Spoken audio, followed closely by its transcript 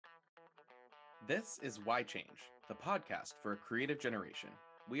This is Why Change, the podcast for a creative generation.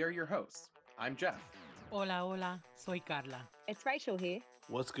 We are your hosts. I'm Jeff. Hola, hola, soy Carla. It's Rachel here.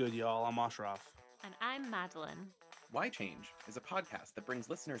 What's good, y'all? I'm Ashraf. And I'm Madeline. Why Change is a podcast that brings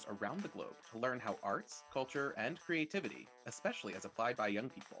listeners around the globe to learn how arts, culture, and creativity, especially as applied by young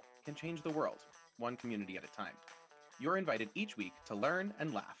people, can change the world, one community at a time. You're invited each week to learn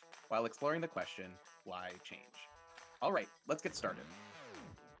and laugh while exploring the question, why change? All right, let's get started.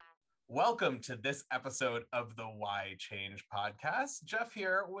 Welcome to this episode of the Why Change podcast. Jeff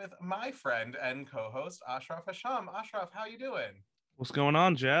here with my friend and co-host Ashraf Hasham. Ashraf, how you doing? What's going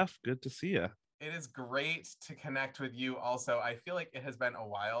on, Jeff? Good to see you. It is great to connect with you also. I feel like it has been a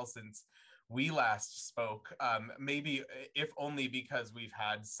while since we last spoke, maybe if only because we've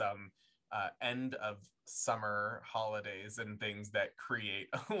had some end of summer holidays and things that create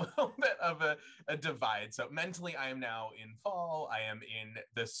a little bit of a divide. So mentally, I am now in fall. I am in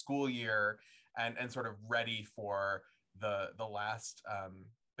the school year and sort of ready for the last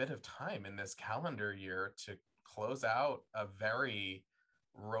bit of time in this calendar year to close out a very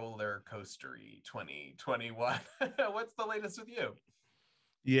roller coastery 2021. What's the latest with you?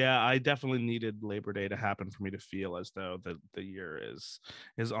 Yeah, I definitely needed Labor Day to happen for me to feel as though the year is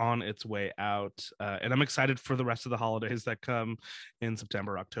on its way out. And I'm excited for the rest of the holidays that come in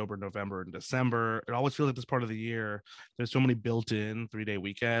September, October, November, and December. It always feels like this part of the year, there's so many built-in 3-day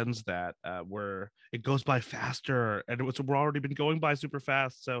weekends that where it goes by faster. And we're already been going by super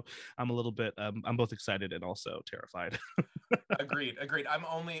fast. So I'm a little bit, I'm both excited and also terrified. Agreed. I'm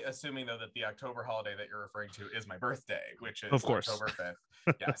only assuming, though, that the October holiday that you're referring to is my birthday, which is Of course. October 5th.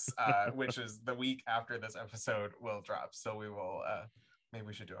 Yes, which is the week after this episode will drop. So we will, maybe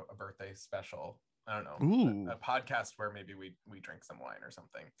we should do a birthday special. I don't know, a podcast where maybe we drink some wine or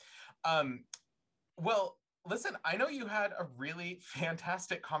something. Well, listen, I know you had a really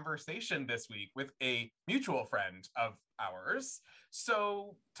fantastic conversation this week with a mutual friend of ours.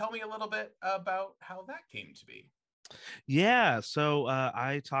 So tell me a little bit about how that came to be. Yeah, so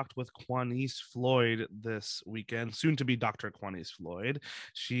I talked with Quanice Floyd this weekend, soon to be Dr. Quanice Floyd.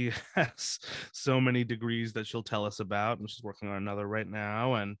 She has so many degrees that she'll tell us about, and she's working on another right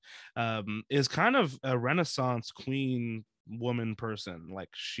now, and is kind of a Renaissance queen woman person. Like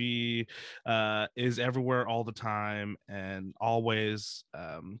she is everywhere all the time and always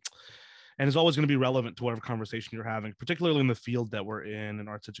and is always going to be relevant to whatever conversation you're having, particularly in the field that we're in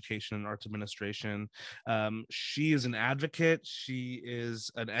arts education and arts administration. She is an advocate. She is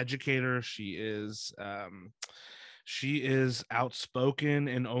an educator. She is outspoken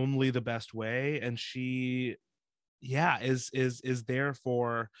in only the best way, and she is there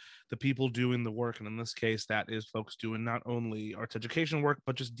for the people doing the work. And in this case, that is folks doing not only arts education work,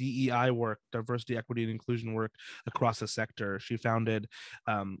 but just DEI work, diversity, equity, and inclusion work across the sector. She founded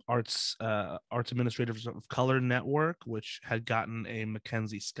Arts Administrators of Color Network, which had gotten a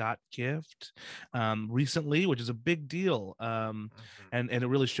Mackenzie Scott gift recently, which is a big deal. And it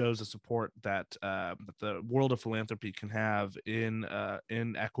really shows the support that the world of philanthropy can have in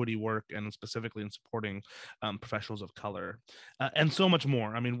equity work, and specifically in supporting professionals of color, and so much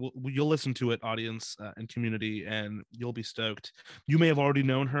more. I mean, you'll listen to it, audience and community, and you'll be stoked. You may have already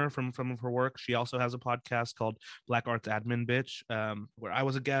known her from her work. She also has a podcast called Black Arts Admin Bitch, where I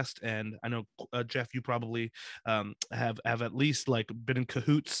was a guest, and I know Jeff, you probably have at least like been in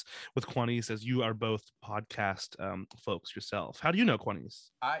cahoots with Quanice, as you are both podcast folks yourself. How do you know Quanice?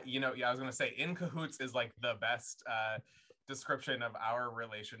 I was gonna say in cahoots is like the best description of our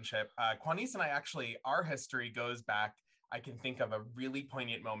relationship. Quanice and I actually, our history goes back. I can think of a really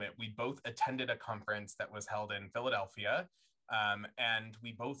poignant moment. We both attended a conference that was held in Philadelphia, and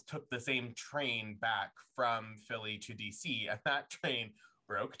we both took the same train back from Philly to DC, and that train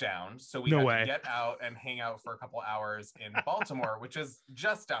broke down. So we had to get out and hang out for a couple hours in Baltimore, which is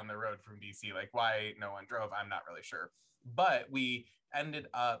just down the road from DC. Like, why no one drove, I'm not really sure. But we ended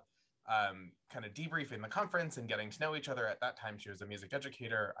up kind of debriefing the conference and getting to know each other. At that time, she was a music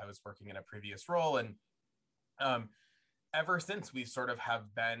educator. I was working in a previous role. And ever since, we sort of have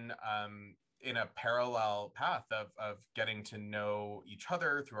been in a parallel path of getting to know each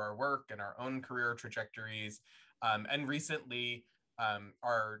other through our work and our own career trajectories. And recently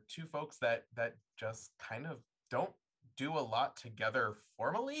are two folks that just kind of don't do a lot together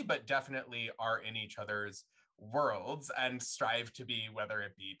formally, but definitely are in each other's worlds and strive to be, whether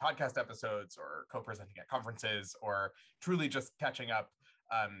it be podcast episodes or co-presenting at conferences or truly just catching up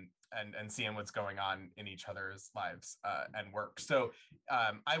and seeing what's going on in each other's lives and work. So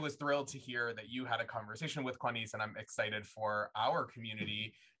I was thrilled to hear that you had a conversation with Quanice, and I'm excited for our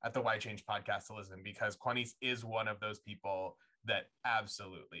community at the Why Change podcast to listen, because Quanice is one of those people that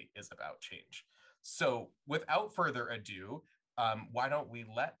absolutely is about change. So without further ado, why don't we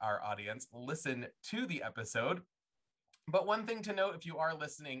let our audience listen to the episode? But one thing to note, if you are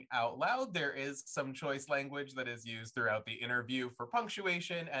listening out loud, there is some choice language that is used throughout the interview for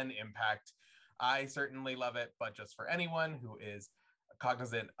punctuation and impact. I certainly love it, but just for anyone who is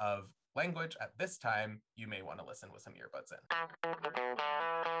cognizant of language at this time, you may want to listen with some earbuds in.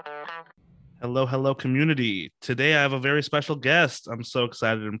 Hello, hello, community. Today I have a very special guest. I'm so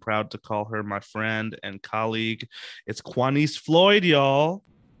excited and proud to call her my friend and colleague. It's Quanice Floyd, y'all.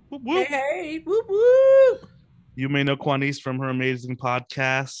 Whoop, whoop. Hey, whoop, whoop. You may know Quanice from her amazing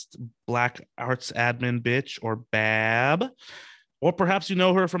podcast, Black Arts Admin Bitch, or BAB. Or perhaps you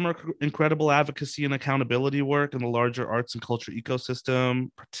know her from her incredible advocacy and accountability work in the larger arts and culture ecosystem,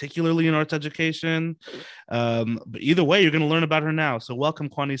 particularly in arts education. But either way, you're going to learn about her now. So welcome,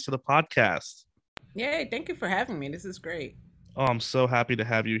 Quanice, to the podcast. Yay, thank you for having me. This is great. Oh, I'm so happy to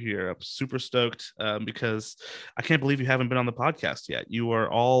have you here. I'm super stoked because I can't believe you haven't been on the podcast yet. You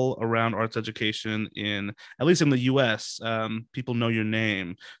are all around arts education at least in the US. People know your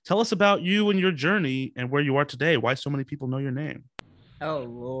name. Tell us about you and your journey and where you are today. Why so many people know your name? Oh,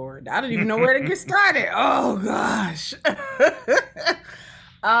 Lord. I don't even know where to get started. Oh, gosh.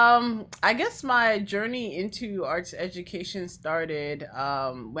 I guess my journey into arts education started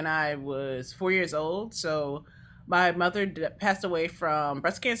when I was 4 years old. So my mother passed away from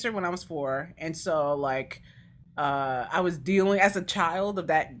breast cancer when I was 4. And so I was dealing as a child of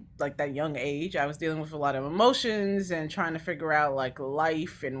that young age. I was dealing with a lot of emotions and trying to figure out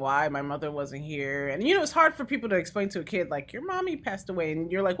life and why my mother wasn't here. And, it's hard for people to explain to a kid, your mommy passed away. And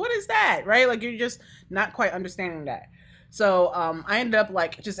you're like, what is that? Right? You're just not quite understanding that. So I ended up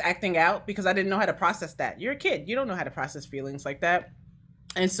just acting out because I didn't know how to process that. You're a kid. You don't know how to process feelings like that.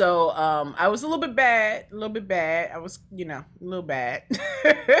 And so I was a little bit bad. I was, a little bad.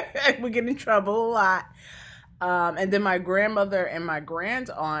 I would get in trouble a lot. And then my grandmother and my grand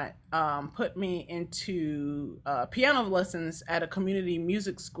aunt put me into piano lessons at a community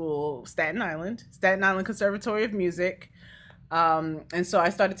music school, Staten Island Conservatory of Music. And so I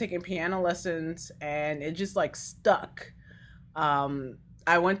started taking piano lessons and it just stuck.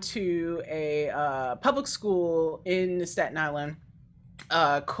 I went to a public school in Staten Island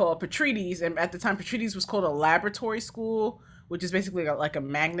called Petrides, and at the time Petrides was called a laboratory school, which is basically like a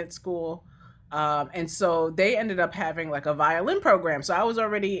magnet school. And so they ended up having a violin program. So I was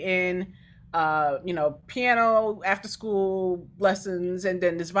already in piano after school lessons, and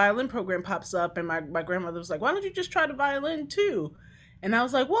then this violin program pops up, and my grandmother was like, why don't you just try the violin too? And I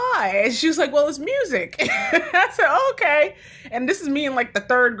was like, why? And she was like, well, it's music. I said, oh, okay. And this is me in the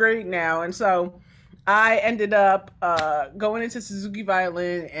 3rd grade now. And so I ended up going into Suzuki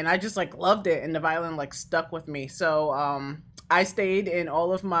violin, and I just loved it, and the violin stuck with me. So I stayed in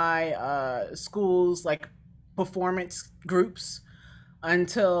all of my schools performance groups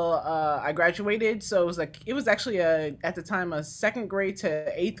until I graduated. So it was actually at the time a 2nd grade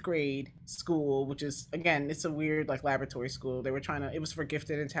to 8th grade school, which is, again, it's a weird laboratory school. They were it was for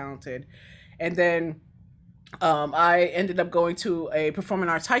gifted and talented. And then I ended up going to a performing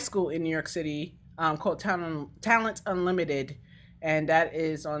arts high school in New York City called Talent Unlimited. And that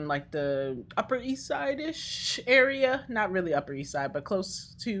is on the Upper East Side-ish area. Not really Upper East Side, but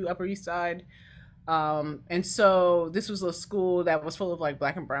close to Upper East Side. And so this was a school that was full of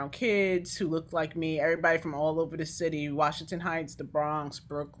Black and brown kids who looked like me, everybody from all over the city, Washington Heights, the Bronx,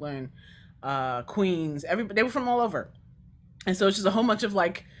 Brooklyn, Queens, they were from all over. And so it's just a whole bunch of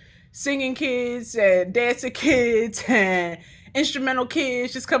singing kids and dancing kids and instrumental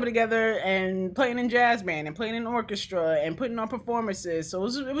kids just coming together and playing in jazz band and playing in orchestra and putting on performances. So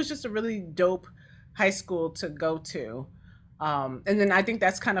it was just a really dope high school to go to. And then I think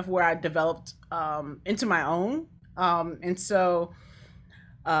that's kind of where I developed into my own. And so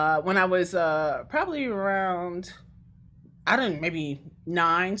when I was probably around, maybe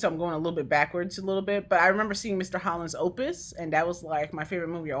 9, so I'm going a little bit backwards a little bit, but I remember seeing Mr. Holland's Opus, and that was my favorite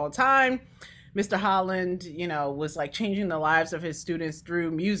movie of all time. Mr. Holland, was changing the lives of his students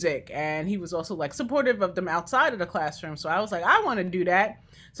through music, and he was also supportive of them outside of the classroom. So I was like, I want to do that.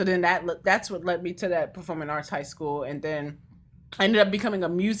 So then that's what led me to that performing arts high school, and then I ended up becoming a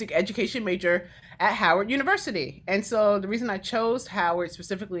music education major at Howard University. And so the reason I chose Howard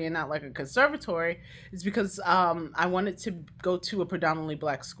specifically and not a conservatory is because I wanted to go to a predominantly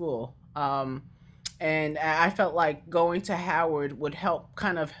Black school. And I felt like going to Howard would help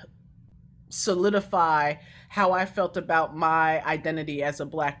kind of solidify how I felt about my identity as a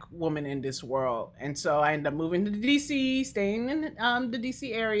Black woman in this world. And so I ended up moving to DC, staying in the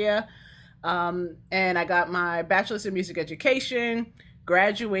DC area. And I got my bachelor's in music education,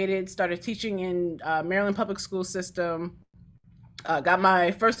 graduated, started teaching in Maryland public school system, got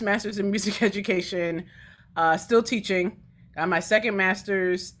my first master's in music education, still teaching, got my second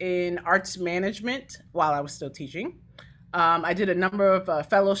master's in arts management while I was still teaching. I did a number of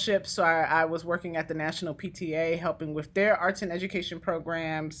fellowships. So I was working at the National PTA, helping with their arts and education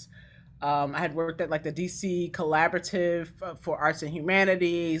programs. I had worked at like the DC Collaborative for Arts and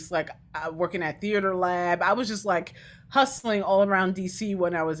Humanities, like working at Theater Lab. I was just like hustling all around DC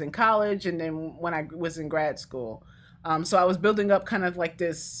when I was in college and then when I was in grad school. So I was building up kind of like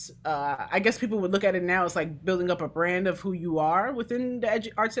this, I guess people would look at it now as like building up a brand of who you are within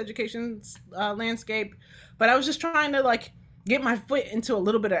the arts education landscape. But I was just trying to like get my foot into a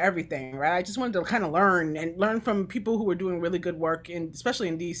little bit of everything, right? I just wanted to kind of learn from people who were doing really good work, especially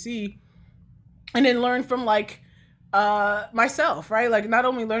in DC, and then learn from like myself, right? Like not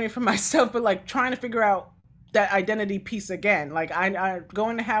only learning from myself, but like trying to figure out that identity piece again. Like I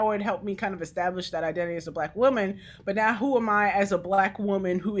going to Howard helped me kind of establish that identity as a Black woman, but now who am I as a Black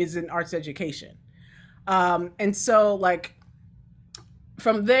woman who is in arts education? And so like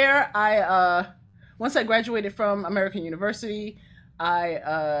from there, once I graduated from American University,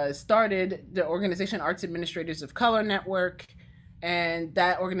 I started the organization Arts Administrators of Color Network. And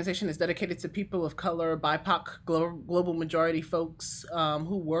that organization is dedicated to people of color, BIPOC, global majority folks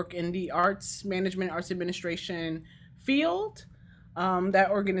who work in the arts management, arts administration field. That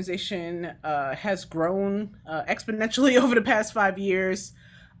organization has grown exponentially over the past 5 years.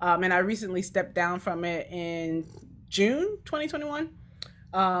 And I recently stepped down from it in June 2021.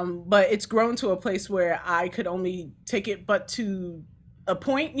 But it's grown to a place where I could only take it but to a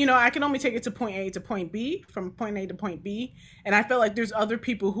point, I can only take it to point A to point B, from point A to point B. And I feel like there's other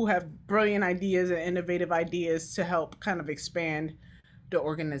people who have brilliant ideas and innovative ideas to help kind of expand the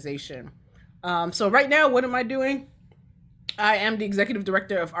organization. So right now, what am I doing? I am the executive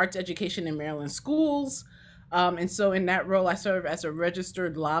director of arts education in Maryland schools. And so in that role, I serve as a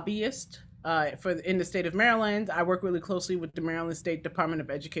registered lobbyist in the state of Maryland. I work really closely with the Maryland State Department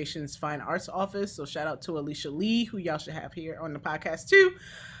of Education's Fine Arts Office. So shout out to Alicia Lee, who y'all should have here on the podcast too.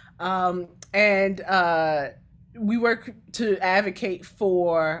 We work to advocate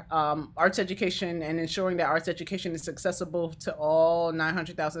for arts education and ensuring that arts education is accessible to all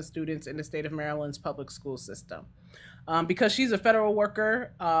 900,000 students in the state of Maryland's public school system. Because she's a federal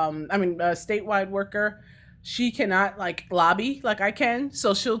worker, a statewide worker, she cannot like lobby like I can.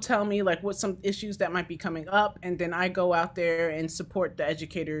 So she'll tell me like what some issues that might be coming up. And then I go out there and support the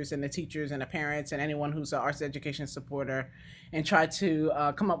educators and the teachers and the parents and anyone who's an arts education supporter and try to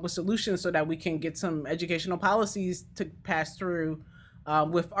come up with solutions so that we can get some educational policies to pass through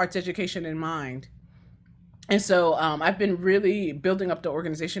with arts education in mind. And so I've been really building up the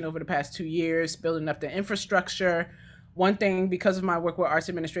organization over the past 2 years, building up the infrastructure. One thing, because of my work with Arts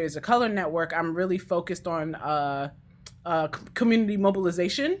Administrators of Color Network, I'm really focused on community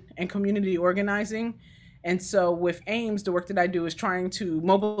mobilization and community organizing. And so with AIMS, the work that I do is trying to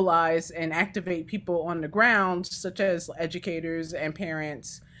mobilize and activate people on the ground, such as educators and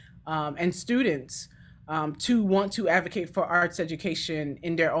parents and students, to want to advocate for arts education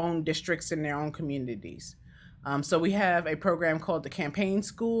in their own districts and their own communities. So we have a program called the Campaign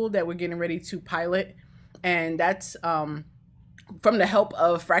School that we're getting ready to pilot. And that's from the help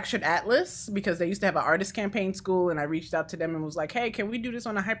of Fractured Atlas, because they used to have an artist campaign school, and I reached out to them and was like, hey, can we do this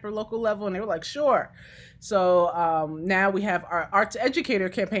on a hyper local level? And they were like, sure. So now we have our arts educator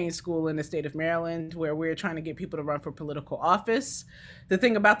campaign school in the state of Maryland, where we're trying to get people to run for political office. The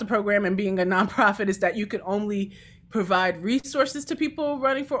thing about the program and being a nonprofit is that you can only provide resources to people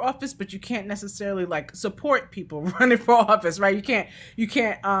running for office, but you can't necessarily like support people running for office, right? You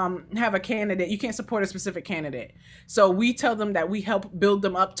can't have a candidate. You can't support a specific candidate. So we tell them that we help build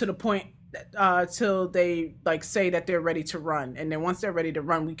them up to the point till they like say that they're ready to run. And then once they're ready to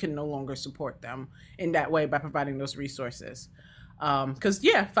run, we can no longer support them in that way by providing those resources. Because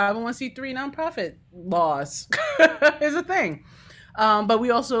 501c3 nonprofit laws is a thing. But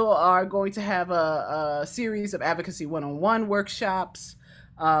we also are going to have a series of Advocacy 101 workshops.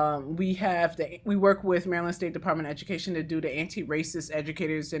 We work with Maryland State Department of Education to do the Anti-Racist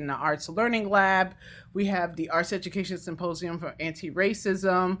Educators in the Arts Learning Lab. We have the Arts Education Symposium for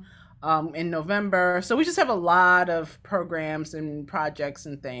Anti-Racism in November. So we just have a lot of programs and projects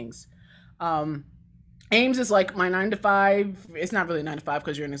and things. AIMS is like my 9 to 5. It's not really 9 to 5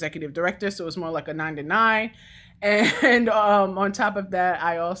 because you're an executive director, so it's more like a 9 to 9. And on top of that,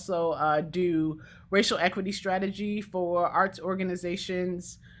 I also do racial equity strategy for arts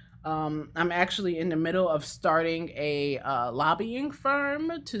organizations. I'm actually in the middle of starting a lobbying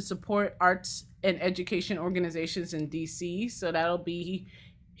firm to support arts and education organizations in DC. So that'll be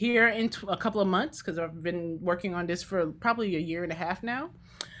here in a couple of months because I've been working on this for probably a year and a half now.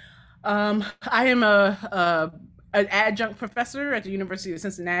 I am an adjunct professor at the University of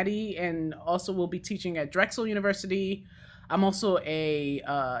Cincinnati and also will be teaching at Drexel University. I'm also a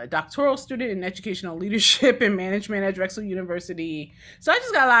doctoral student in educational leadership and management at Drexel University. So I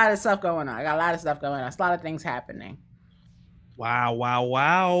just got a lot of stuff going on. I got a lot of stuff going on. It's a lot of things happening. Wow, wow,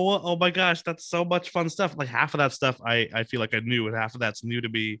 wow. Oh my gosh, that's so much fun stuff. Like half of that stuff I feel like I knew, and half of that's new to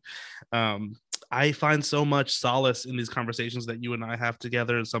me. I find so much solace in these conversations that you and I have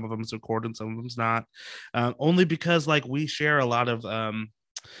together, and some of them is recorded, some of them's not. Only because like we share a lot of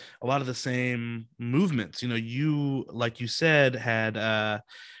the same movements. You know, you, like you said, had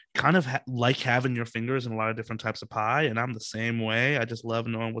kind of like having your fingers in a lot of different types of pie, and I'm the same way. I just love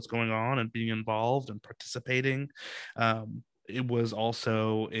knowing what's going on and being involved and participating. It was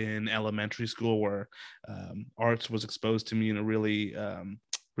also in elementary school where arts was exposed to me in a really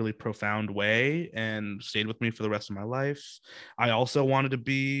really profound way and stayed with me for the rest of my life. I also wanted to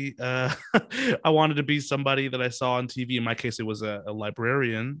be I wanted to be somebody that I saw on TV. In my case, it was a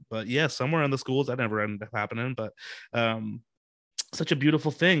librarian, but yeah, somewhere in the schools that never ended up happening. But such a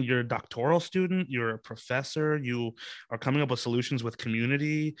beautiful thing. You're a doctoral student, you're a professor, you are coming up with solutions with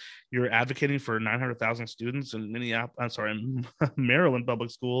community, you're advocating for 900,000 students in Maryland public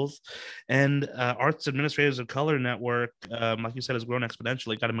schools. And Arts Administrators of Color Network, like you said, has grown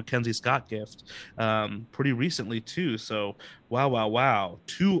exponentially. Got a Mackenzie Scott gift pretty recently too. So wow.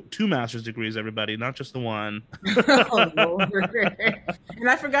 Two master's degrees, everybody, not just the one. Oh, Lord. And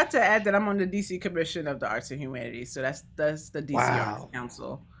I forgot to add that I'm on the DC Commission of the Arts and Humanities. So that's the DC Arts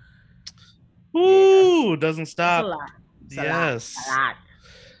Council. Ooh, yeah. Doesn't stop. It's a lot. It's yes. A lot.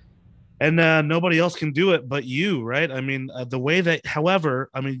 And nobody else can do it but you, right? I mean, the way that, however,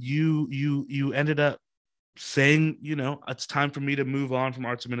 I mean, you ended up saying, you know, it's time for me to move on from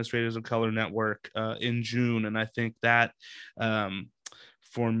Arts Administrators of Color Network in June. And I think that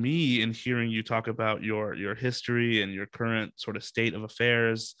for me, in hearing you talk about your history and your current sort of state of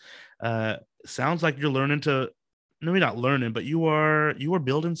affairs, sounds like you're learning to, maybe not learning, but you are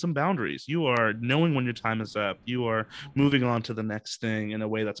building some boundaries. You are knowing when your time is up. You are moving on to the next thing in a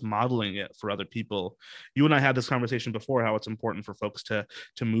way that's modeling it for other people. You and I had this conversation before, how it's important for folks to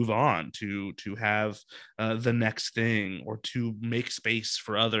move on, to have the next thing, or to make space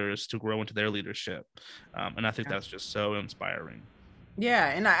for others to grow into their leadership. And I think that's just so inspiring. Yeah,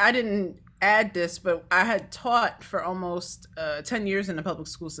 and I didn't add this, but I had taught for almost 10 years in the public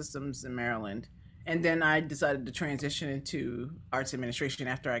school systems in Maryland. And then I decided to transition into arts administration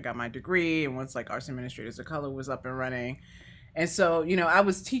after I got my degree, and once like Arts Administrators of Color was up and running. And so, you know, I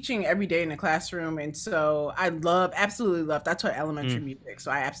was teaching every day in the classroom. And so I absolutely loved, I taught elementary music.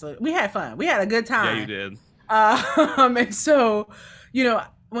 So we had fun. We had a good time. Yeah, you did. And so, you know,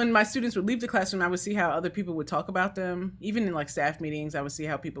 when my students would leave the classroom, I would see how other people would talk about them. Even in like staff meetings, I would see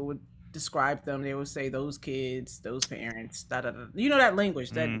how people would describe them. They would say those kids, those parents, da da da. You know, that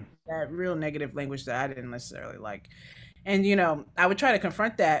language, that real negative language that I didn't necessarily like. And you know, I would try to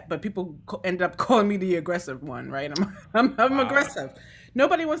confront that, but people ended up calling me the aggressive one, right? I'm wow. Aggressive.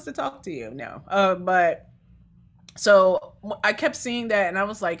 Nobody wants to talk to you, no. But so I kept seeing that, and I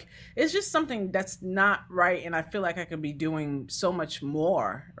was like, it's just something that's not right, and I feel like I could be doing so much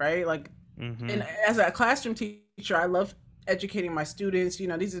more, right? Like, and as a classroom teacher, I love educating my students. You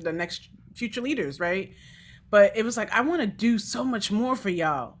know, these are the next future leaders, right? But it was like, I want to do so much more for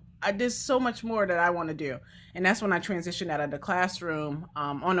y'all. There's so much more that I want to do. And that's when I transitioned out of the classroom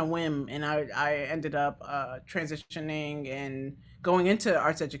on a whim. And I ended up transitioning and going into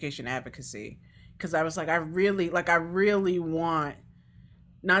arts education advocacy, because I was like, I really want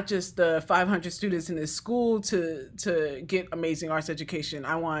not just the 500 students in this school to get amazing arts education.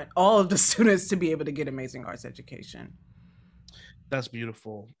 I want all of the students to be able to get amazing arts education. That's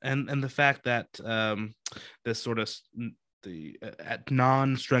beautiful. And the fact that this sort of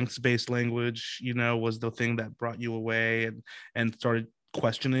non-strengths based language, you know, was the thing that brought you away and started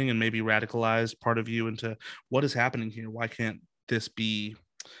questioning and maybe radicalized part of you into what is happening here. Why can't this be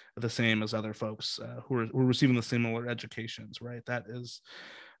the same as other folks who are receiving the similar educations, right? That is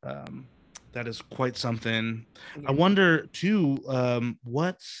quite something. Yeah. I wonder too,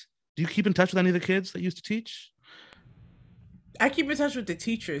 what do you keep in touch with any of the kids that you used to teach? I keep in touch with the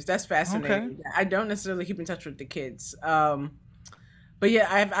teachers. That's fascinating. Okay. I don't necessarily keep in touch with the kids. but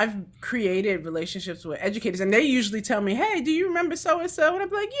yeah, I've created relationships with educators, and they usually tell me, "Hey, do you remember so and so?" And I'm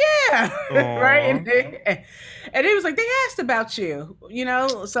like, "Yeah," right. And it was like they asked about you, you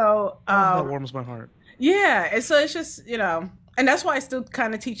know. So that warms my heart. yeah, and so it's just and that's why I still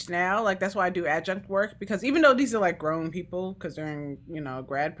kind of teach now. Like that's why I do adjunct work, because even though these are like grown people, because they're in a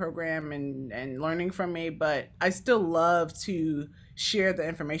grad program and learning from me, but I still love to share the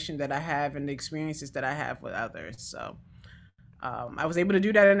information that I have and the experiences that I have with others. So I was able to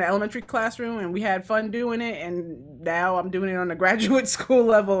do that in the elementary classroom, and we had fun doing it. And now I'm doing it on the graduate school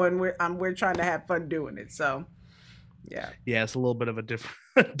level, and we're trying to have fun doing it. So, yeah, it's a little bit of a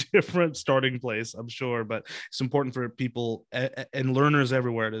different starting place, I'm sure, but it's important for people and learners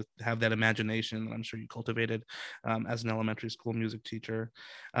everywhere to have that imagination that I'm sure you cultivated as an elementary school music teacher.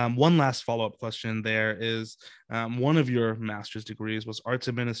 One last follow-up question there is, one of your master's degrees was arts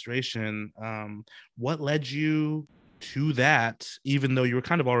administration. What led you to that, even though you were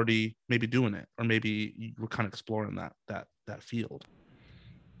kind of already maybe doing it, or maybe you were kind of exploring that field?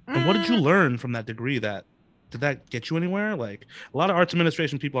 And what did you learn from that degree? Did that get you anywhere? Like a lot of arts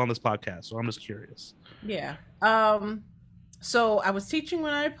administration people on this podcast, so I'm just curious. Yeah. So I was teaching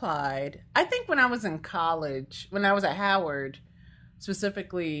when I applied. I think when I was in college, when I was at Howard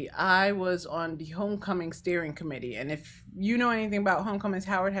specifically, I was on the homecoming steering committee. And if you know anything about homecomings,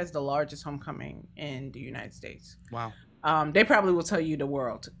 Howard has the largest homecoming in the United States. Wow. They probably will tell you the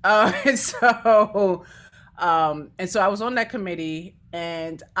world. And so I was on that committee,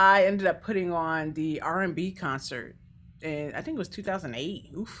 and I ended up putting on the R&B concert, and I think it was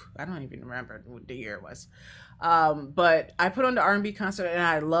 2008. Oof, I don't even remember what the year it was. But I put on the R&B concert, and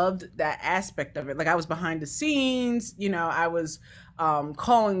I loved that aspect of it. Like I was behind the scenes, I was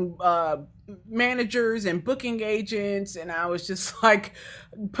calling managers and booking agents, and I was just like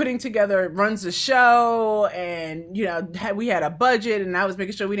putting together runs the show, and we had a budget, and I was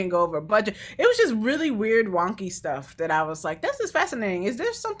making sure we didn't go over a budget. It was just really weird, wonky stuff that I was like, this is fascinating. Is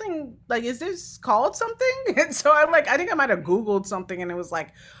there something, like, is this called something? And so I'm like, I think I might have Googled something, and it was like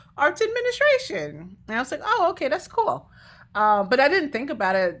arts administration, and I was like, oh, okay, that's cool. But I didn't think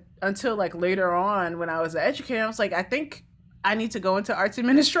about it until like later on when I was an educator. I was like, I think I need to go into arts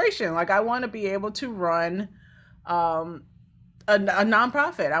administration. Like I want to be able to run a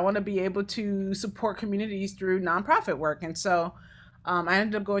nonprofit. I want to be able to support communities through nonprofit work. And so I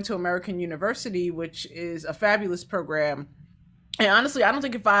ended up going to American University, which is a fabulous program. And honestly, I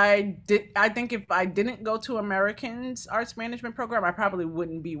think if I didn't go to American's arts management program, I probably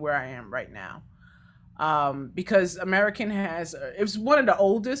wouldn't be where I am right now. Because American it was one of the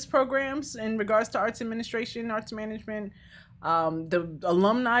oldest programs in regards to arts administration, arts management. The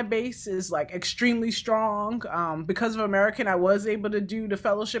alumni base is like extremely strong. Because of American, I was able to do the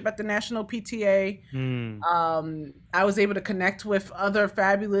fellowship at the National PTA. I was able to connect with other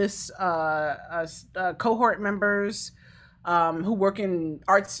fabulous cohort members who work in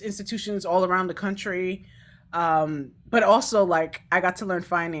arts institutions all around the country. But also, like, I got to learn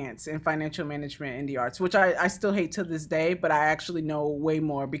finance and financial management in the arts, which I still hate to this day, but I actually know way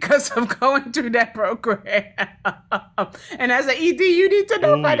more because of going through that program. And as an ED, you need to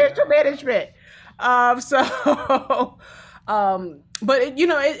know financial management. But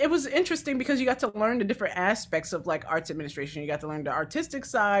it was interesting because you got to learn the different aspects of like arts administration. You got to learn the artistic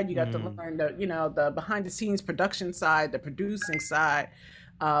side. You got to learn the behind the scenes production side, the producing side.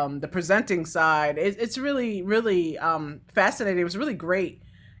 The presenting side. It's really, really fascinating. It was a really great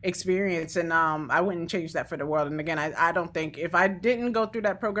experience, and I wouldn't change that for the world. And again, I don't think if I didn't go through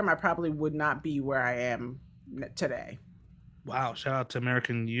that program, I probably would not be where I am today. Wow, shout out to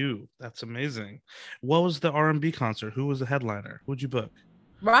American U. That's amazing. What was the R&B concert? Who was the headliner? Who'd you book?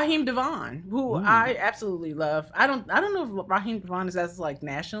 Raheem DeVaughn, who I absolutely love. I don't know if Raheem DeVaughn is as like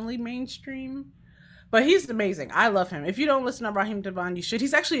nationally mainstream, but he's amazing. I love him. If you don't listen to Raheem DeVaughn, you should.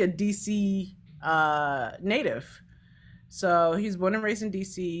 He's actually a DC native. So he's born and raised in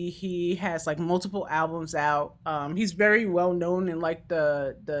DC. He has like multiple albums out. He's very well known in like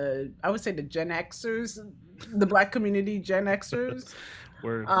the I would say the Gen Xers, the Black community Gen Xers.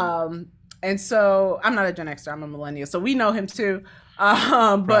 And so I'm not a Gen Xer, I'm a millennial. So we know him too.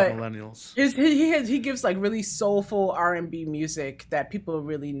 But millennials. He gives like really soulful R&B music that people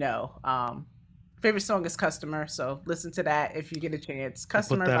really know. Favorite song is Customer, so listen to that if you get a chance.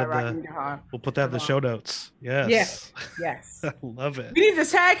 Customer by Raheem DeVaughn. We'll put that in the show notes. Yes. Yes. I love it. We need to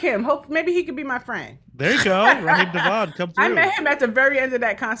tag him. Hope maybe he could be my friend. There you go. Raheem DeVaughn, come through. I met him at the very end of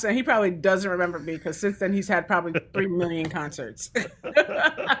that concert. He probably doesn't remember me because since then he's had probably 3 million concerts.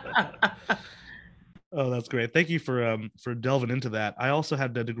 Oh, that's great. Thank you for delving into that. I also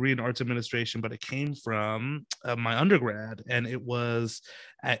had a degree in arts administration, but it came from my undergrad, and it was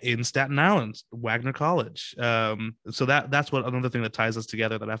in Staten Island, Wagner College. So that's what another thing that ties us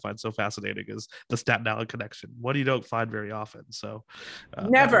together that I find so fascinating is the Staten Island connection. What you don't find very often. So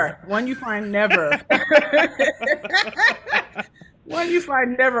Never. One you find never. One you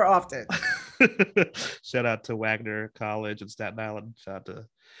find never often. Shout out to Wagner College in Staten Island. Shout out to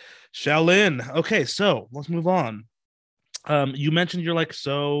Shaolin. Okay, so let's move on. You mentioned you're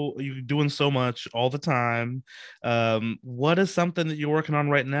doing so much all the time. What is something that you're working on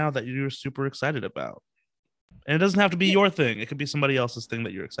right now that you're super excited about? And it doesn't have to be your thing. It could be somebody else's thing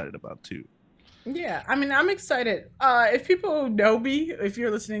that you're excited about too. Yeah, I mean, I'm excited. If people know me, if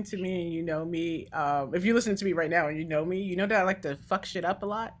you're listening to me and you know me, if you're listening to me right now and you know me, you know that I like to fuck shit up a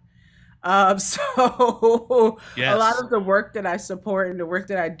lot. So a lot Yes. of the work that I support and the work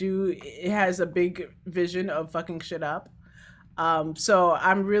that I do, it has a big vision of fucking shit up. So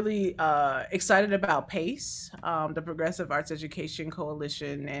I'm really excited about PACE, the Progressive Arts Education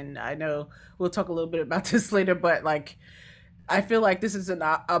Coalition, and I know we'll talk a little bit about this later, but like I feel like this is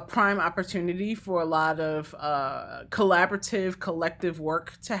a prime opportunity for a lot of collaborative, collective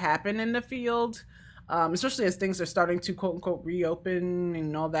work to happen in the field, especially as things are starting to quote unquote reopen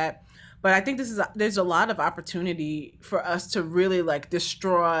and all that. But I think there's a lot of opportunity for us to really like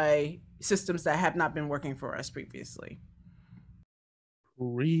destroy systems that have not been working for us previously.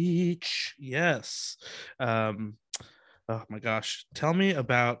 Reach. Yes. Um, oh my gosh. Tell me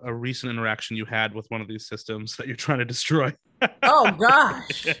about a recent interaction you had with one of these systems that you're trying to destroy. Oh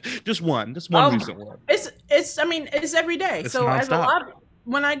gosh. Just one Um, recent one. it's I mean it's every day. It's So as a nonstop.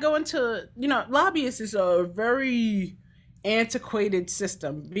 when I go into lobbyists is a very antiquated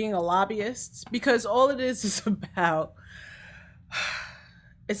system. Being a lobbyist because all it is about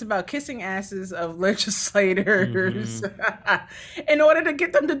it's about kissing asses of legislators Hmm. in order to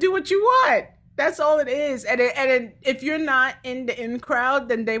get them to do what you want. That's all it is. If you're not in the in crowd,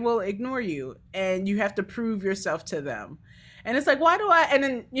 then they will ignore you, and you have to prove yourself to them. And it's like, why do I? And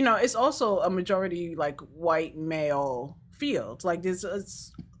then it's also a majority like white male field. Like this,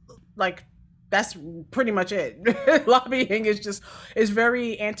 it's like that's pretty much it. Lobbying is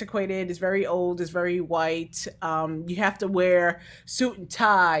very antiquated, it's very old, it's very white. You have to wear suit and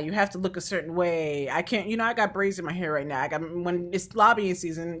tie, you have to look a certain way. I can't, I got braids in my hair right now. I got when it's lobbying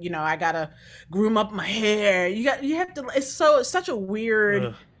season, I gotta groom up my hair. You have to, it's such a weird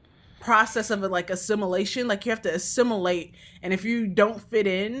Ugh. process of like assimilation. Like you have to assimilate, and if you don't fit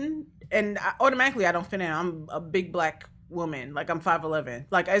in, and automatically I don't fit in. I'm a big black woman. Like I'm 5'11".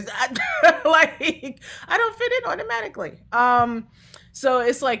 Like like I don't fit in automatically. So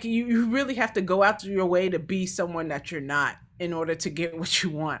it's like you really have to go out your way to be someone that you're not in order to get what you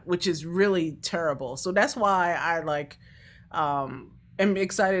want, which is really terrible. So that's why I like am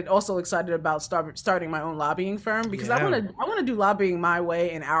excited, also excited about starting my own lobbying firm because Yeah. I want to do lobbying my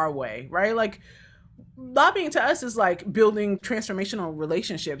way and our way, right? Like lobbying to us is like building transformational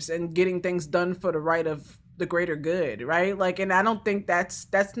relationships and getting things done for the right of the greater good, right? Like, and I don't think that's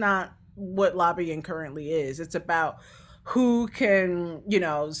not what lobbying currently is. It's about who can,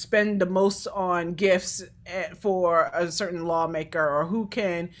 spend the most on gifts for a certain lawmaker, or who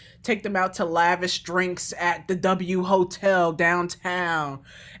can take them out to lavish drinks at the W Hotel downtown.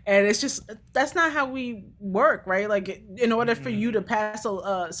 And it's just that's not how we work, right? Like in order for you to Mm. pass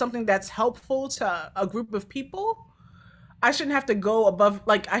something that's helpful to a group of people, I shouldn't have to go above,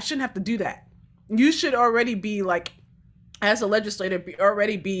 like I shouldn't have to do that. You should already be like, as a legislator,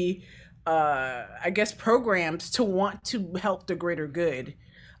 already be I guess programmed to want to help the greater good.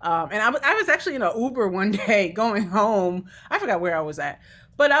 And I was actually in an Uber one day going home. I forgot where I was at,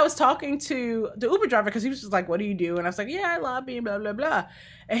 but I was talking to the Uber driver because he was just like, "What do you do?" And I was like, "Yeah, I lobby, blah blah blah."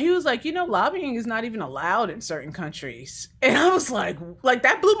 And he was like, "Lobbying is not even allowed in certain countries." And I was like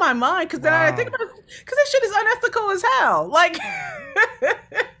that blew my mind because then I think Wow. about it, because that shit is unethical as hell. Like,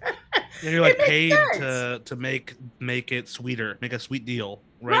 Yeah, you're it like makes paid sense. to make it sweeter, make a sweet deal,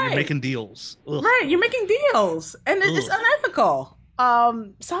 right? You're Right. making deals. Ugh. Right, you're making deals, and it's Ugh. unethical.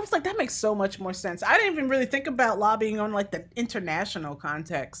 So I was like, that makes so much more sense. I didn't even really think about lobbying on like the international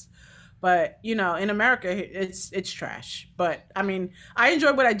context, but in America, it's trash. But I mean, I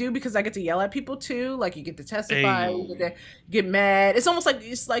enjoy what I do because I get to yell at people too. Like you get to testify, you get Hey. to get mad.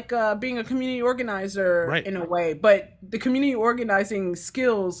 It's like being a community organizer Right. in a way, but the community organizing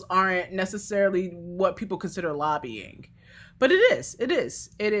skills aren't necessarily what people consider lobbying. But it's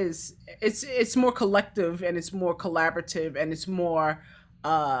more collective, and it's more collaborative, and it's more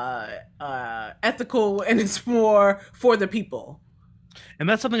ethical, and it's more for the people. And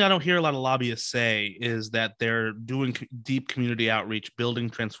that's something I don't hear a lot of lobbyists say, is that they're doing deep community outreach, building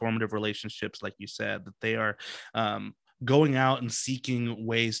transformative relationships, like you said, that they are going out and seeking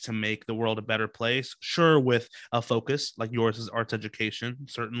ways to make the world a better place. Sure, with a focus like yours is arts education,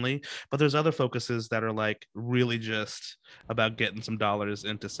 certainly, but there's other focuses that are like really just about getting some dollars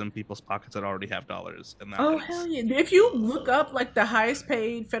into some people's pockets that already have dollars. And that Oh is, hell yeah! If you look up like the highest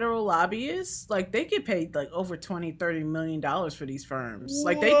paid federal lobbyists, like they get paid like over 20-30 million dollars for these firms.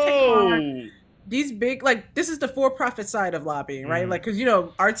 Like they take on these big, like this is the for-profit side of lobbying, right? Like, because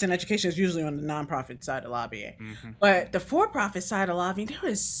arts and education is usually on the non-profit side of lobbying, but the for-profit side of lobbying, there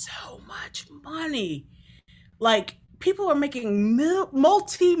is so much money. Like people are making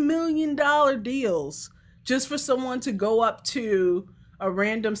multi-million-dollar deals just for someone to go up to a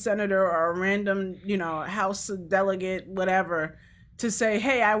random senator or a random house delegate, whatever, to say,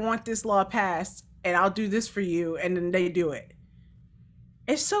 hey, I want this law passed and I'll do this for you, and then they do it.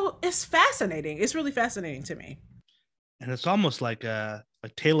 It's fascinating. It's really fascinating to me. And it's almost like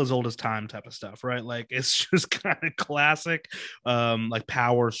tale as old as time type of stuff, right? Like it's just kind of classic like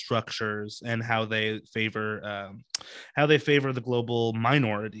power structures and how they favor the global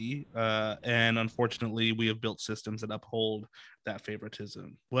minority, and unfortunately we have built systems that uphold that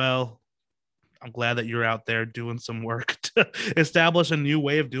favoritism. Well, I'm glad that you're out there doing some work to establish a new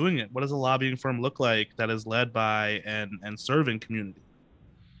way of doing it. What does a lobbying firm look like that is led by and serving community?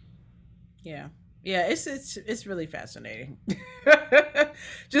 Yeah. It's really fascinating.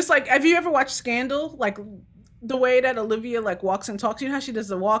 Just like, have you ever watched Scandal? Like the way that Olivia like walks and talks. You know how she does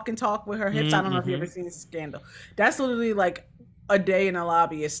the walk and talk with her hips? I don't know if you've ever seen Scandal. That's literally like a day in a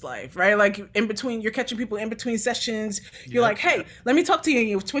lobbyist life, right? Like in between, you're catching people in between sessions. You're like, hey, let me talk to you. And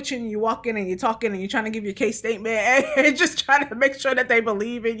you're twitching, you walk in and you're talking and you're trying to give your case statement and just trying to make sure that they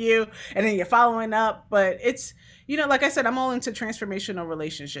believe in you. And then you're following up. But it's, like I said, I'm all into transformational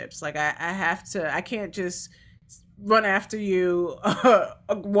relationships. Like I can't just run after you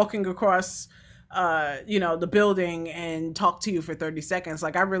walking across the building and talk to you for 30 seconds.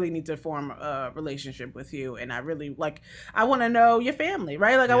 Like I really need to form a relationship with you, and I want to know your family,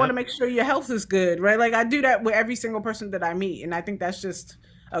 right? Like I want to make sure your health is good, right? Like I do that with every single person that I meet, and I think that's just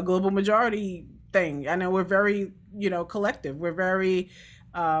a global majority thing. I know we're very collective. We're very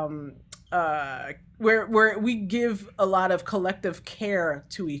we give a lot of collective care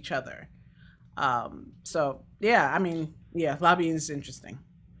to each other. So yeah, I mean, yeah, lobbying is interesting.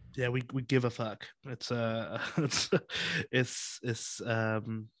 Yeah, we give a fuck. It's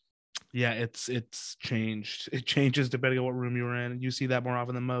it's changed. It changes depending on what room you're in. You see that more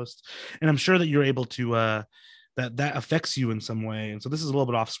often than most, and I'm sure that you're able to that affects you in some way. And so this is a little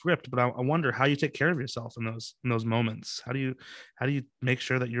bit off script, but I wonder how you take care of yourself in those moments. How do you make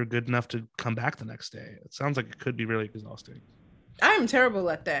sure that you're good enough to come back the next day? It sounds like it could be really exhausting. I am terrible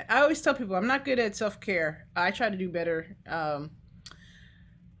at that. I always tell people I'm not good at self-care. I try to do better.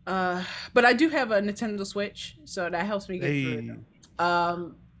 But I do have a Nintendo Switch, so that helps me get through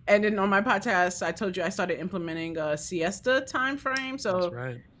it. And then on my podcast, I told you I started implementing a siesta time frame. So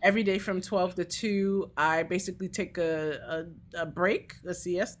every day from 12 to 2, I basically take a break, a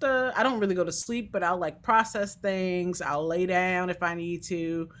siesta. I don't really go to sleep, but I'll like process things. I'll lay down if I need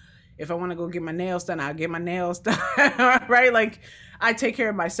to. If I want to go get my nails done, I'll get my nails done, right? Like I take care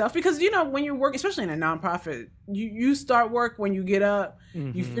of myself because, when you work, especially in a nonprofit, you start work when you get up,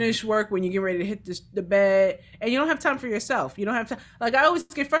 you finish work when you get ready to hit the bed, and you don't have time for yourself. You don't have time. Like I always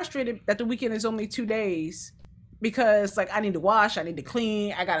get frustrated that the weekend is only 2 days because like I need to wash, I need to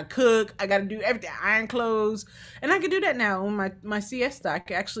clean, I got to cook, I got to do everything, iron clothes. And I can do that now on my siesta. I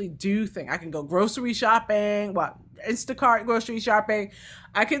can actually do things. I can go grocery shopping, Instacart grocery shopping.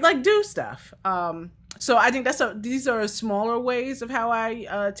 I could like do stuff. So I think these are smaller ways of how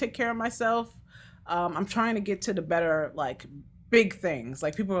I take care of myself. I'm trying to get to the better, like big things.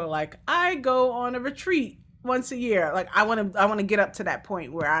 Like people are like, I go on a retreat once a year. Like I want to get up to that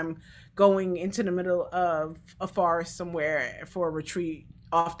point where I'm going into the middle of a forest somewhere for a retreat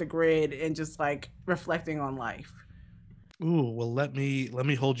off the grid and just like reflecting on life. Ooh, well, let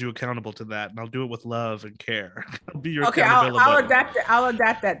me hold you accountable to that, and I'll do it with love and care. I'll be your okay. I'll adapt it. I'll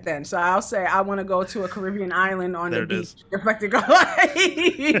adapt that then. So I'll say I want to go to a Caribbean island on the beach, reflecting on life.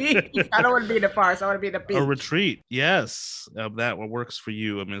 I don't want to be in the forest. I want to be in the beach. A retreat, yes, that what works for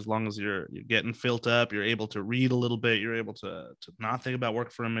you. I mean, as long as you're getting filled up, you're able to read a little bit, you're able to not think about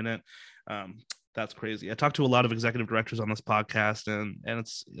work for a minute. That's crazy. I talked to a lot of executive directors on this podcast, and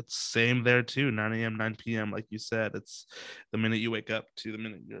it's same there too. 9 a.m., 9 p.m. Like you said, it's the minute you wake up to the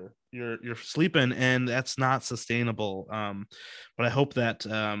minute you're sleeping, and that's not sustainable. But I hope that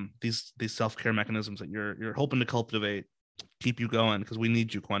these self-care mechanisms that you're hoping to cultivate keep you going, because we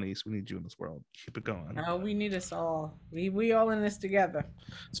need you, Quanice. We need you in this world. Keep it going. Oh, we need us all. We all in this together.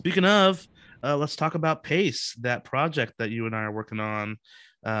 Speaking of, let's talk about PACE, that project that you and I are working on.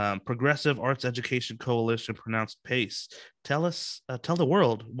 Progressive Arts Education Coalition, pronounced PACE. Tell the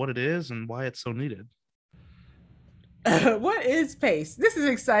world what it is and why it's so needed. What is PACE? This is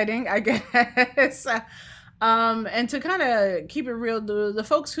exciting, I guess. And to kind of keep it real, the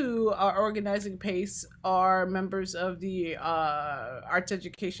folks who are organizing PACE are members of the Arts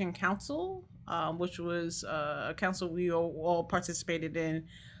Education Council, which was a council we all participated in.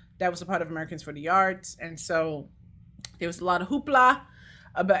 That was a part of Americans for the Arts, and so there was a lot of hoopla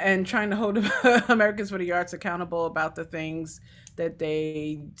about and trying to hold Americans for the Arts accountable about the things that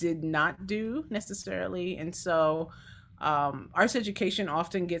they did not do necessarily, and so arts education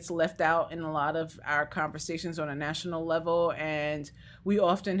often gets left out in a lot of our conversations on a national level, and we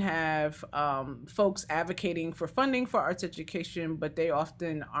often have folks advocating for funding for arts education, but they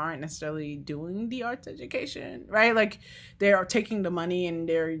often aren't necessarily doing the arts education, right? Like they are taking the money and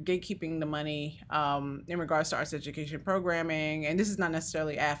they're gatekeeping the money in regards to arts education programming. And this is not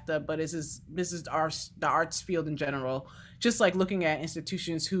necessarily AFTA, but this is the arts field in general. Just like looking at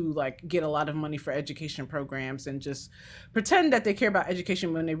institutions who like get a lot of money for education programs and just pretend that they care about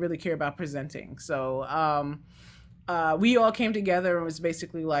education when they really care about presenting. So we all came together and was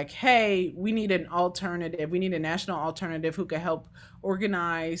basically like, hey, we need an alternative. We need a national alternative who could help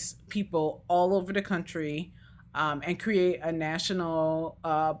organize people all over the country and create a national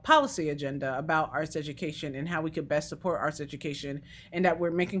policy agenda about arts education and how we could best support arts education, and that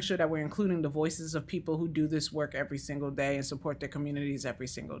we're making sure that we're including the voices of people who do this work every single day and support their communities every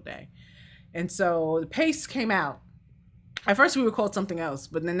single day. And so the PACE came out. At first we were called something else,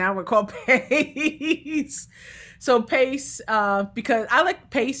 but then now we're called PACE. So PACE, because I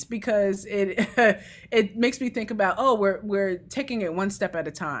like PACE because it it makes me think about, oh, we're taking it one step at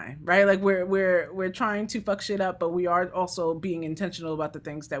a time, right? Like we're trying to fuck shit up, but we are also being intentional about the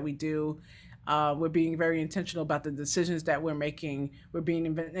things that we do. We're being very intentional about the decisions that we're making. We're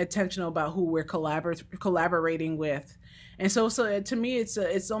being intentional about who we're collaborating with, and so to me,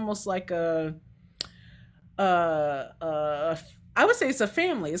 it's almost like I would say it's a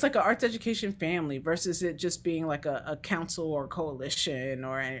family. It's like an arts education family versus it just being like a council or coalition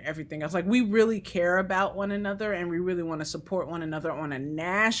or everything else. Like we really care about one another and we really want to support one another on a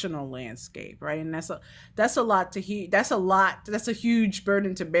national landscape, right? And that's a lot to hear. That's a huge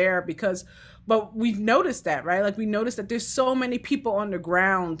burden to bear but we've noticed that, right? Like we noticed that there's so many people on the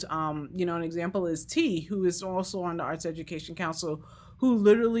ground. An example is T, who is also on the Arts Education Council, who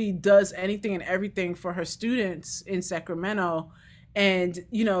literally does anything and everything for her students in Sacramento. And,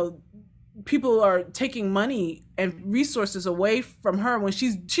 people are taking money and resources away from her when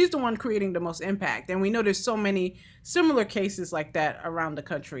she's the one creating the most impact. And we know there's so many similar cases like that around the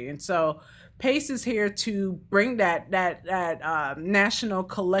country. And so PACE is here to bring that national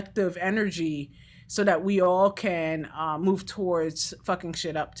collective energy so that we all can move towards fucking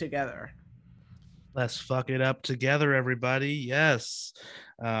shit up together. Let's fuck it up together, everybody. Yes.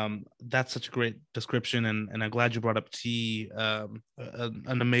 That's such a great description, and I'm glad you brought up T, an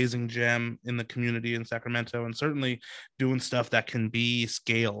amazing gem in the community in Sacramento, and certainly doing stuff that can be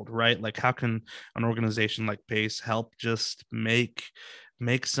scaled, right? Like how can an organization like PACE help just make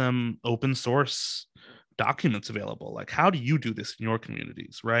some open source documents available? Like how do you do this in your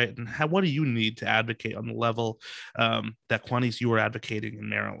communities, right? And what do you need to advocate on the level that Quanice, you were advocating in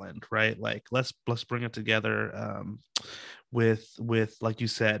Maryland, right? Like let's bring it together with like you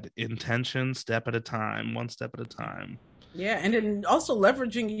said, intention, one step at a time. Yeah, and then also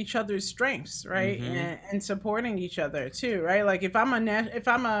leveraging each other's strengths, right? Mm-hmm. And supporting each other too, right? Like if I'm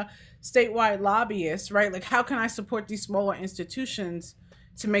a statewide lobbyist, right? Like how can I support these smaller institutions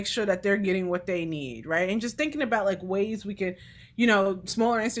to make sure that they're getting what they need, right? And just thinking about like ways we can,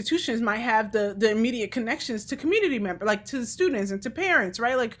 smaller institutions might have the immediate connections to community members, like to students and to parents,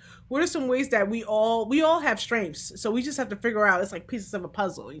 right? Like what are some ways that we all have strengths, so we just have to figure out, it's like pieces of a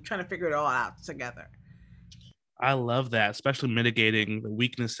puzzle, you're trying to figure it all out together. I love that, especially mitigating the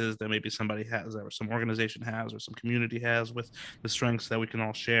weaknesses that maybe somebody has or some organization has or some community has with the strengths that we can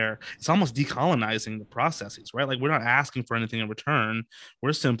all share. It's almost decolonizing the processes, right? Like we're not asking for anything in return.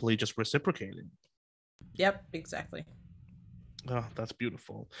 We're simply just reciprocating. Yep, exactly. Oh, that's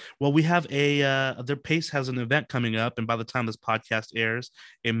beautiful. Well, we have their PACE has an event coming up, and by the time this podcast airs,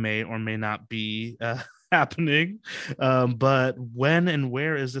 it may or may not be happening. But when and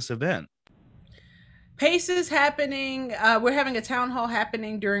where is this event? PACE is happening. We're having a town hall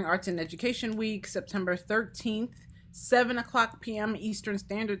happening during Arts and Education Week, September 13th, 7:00 p.m. Eastern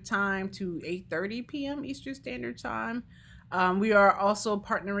Standard Time to 8:30 p.m. Eastern Standard Time. We are also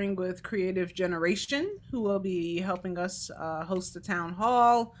partnering with Creative Generation, who will be helping us host the town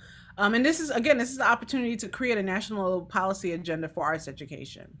hall. And this is the opportunity to create a national policy agenda for arts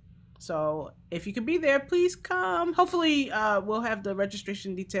education. So if you could be there, please come. Hopefully, we'll have the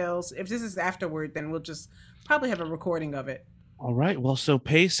registration details. If this is afterward, then we'll just probably have a recording of it. All right. Well, so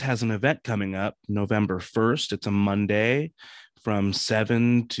PACE has an event coming up November 1st. It's a Monday from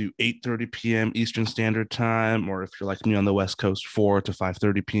 7 to 8:30 p.m. Eastern Standard Time, or if you're like me on the West Coast, 4 to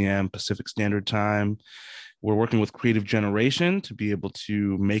 5:30 p.m. Pacific Standard Time. We're working with Creative Generation to be able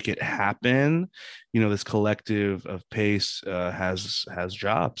to make it happen. You know, this collective of PACE has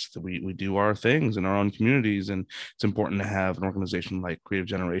jobs. We do our things in our own communities, and it's important to have an organization like Creative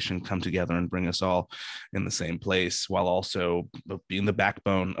Generation come together and bring us all in the same place, while also being the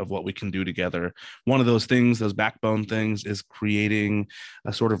backbone of what we can do together. One of those things, those backbone things, is creating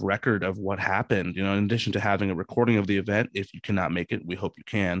a sort of record of what happened. You know, in addition to having a recording of the event, if you cannot make it, we hope you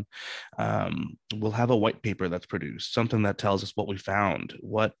can. We'll have a white paper that's produced, something that tells us what we found,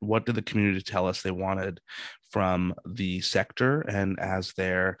 what did the community tell us they wanted from the sector and as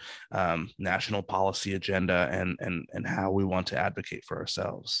their national policy agenda, and how we want to advocate for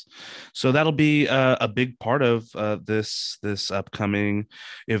ourselves. So that'll be a big part of this upcoming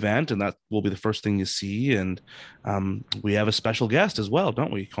event, and that will be the first thing you see. And we have a special guest as well,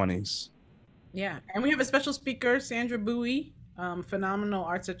 don't we, Quanice? Yeah, and we have a special speaker, Sandra Bowie, phenomenal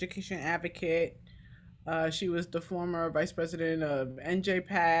arts education advocate. She was the former vice president of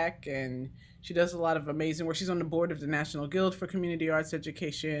NJPAC, and she does a lot of amazing work. She's on the board of the National Guild for Community Arts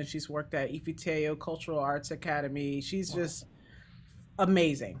Education. She's worked at Ifiteo Cultural Arts Academy. She's just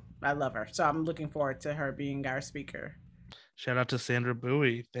amazing. I love her. So I'm looking forward to her being our speaker. Shout out to Sandra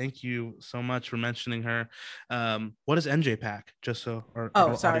Bowie. Thank you so much for mentioning her. What is NJPAC? Just so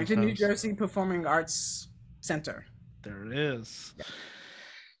the New Jersey Performing Arts Center. There it is. Yeah.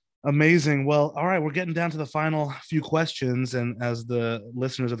 Amazing. Well, all right, we're getting down to the final few questions, and as the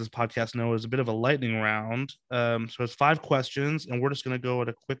listeners of this podcast know, it's a bit of a lightning round. So it's 5 questions, and we're just going to go at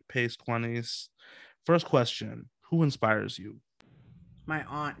a quick pace. Quanice, first question: who inspires you? My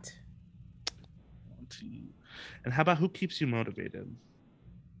aunt. And how about who keeps you motivated?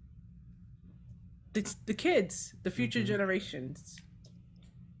 It's the kids, the future generations.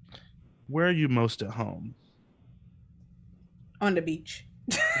 Where are you most at home? On the beach.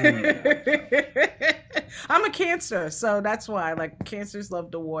 I'm a Cancer, so that's why. Like, Cancers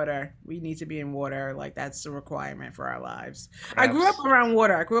love the water. We need to be in water. Like, that's a requirement for our lives. I grew up around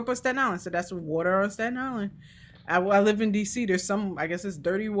water. I grew up on Staten Island, so that's water on Staten Island. I live in DC. There's I guess it's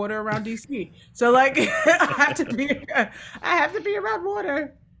dirty water around DC. So like, I have to be around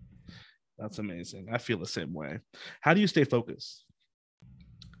water. That's amazing. I feel the same way. How do you stay focused?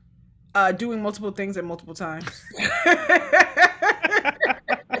 Doing multiple things at multiple times.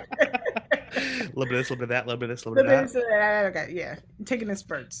 A little bit of this, a little bit of that, a little bit of this, a little bit of that. Okay, yeah. Taking in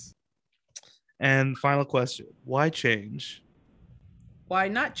spurts. And final question: why change? Why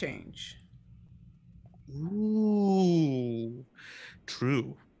not change? Ooh,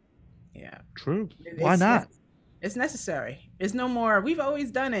 true. Yeah. True. Why not? It's necessary. It's no more, we've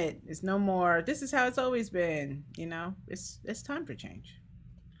always done it. It's no more, this is how it's always been. You know, it's time for change.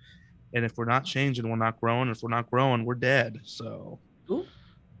 And if we're not changing, we're not growing. If we're not growing, we're dead. So Ooh.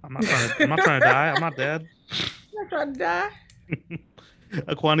 I'm not trying to die. I'm not dead. I'm not trying to die.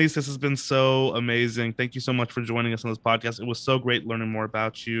 Quanice, this has been so amazing. Thank you so much for joining us on this podcast. It was so great learning more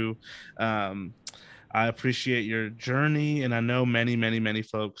about you. I appreciate your journey, and I know many, many, many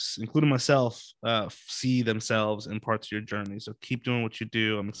folks, including myself, see themselves in parts of your journey. So keep doing what you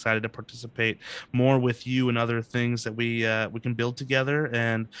do. I'm excited to participate more with you and other things that we can build together.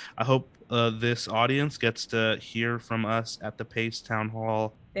 And I hope this audience gets to hear from us at the PACE Town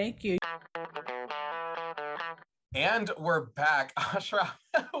Hall. Thank you. And we're back. Ashra,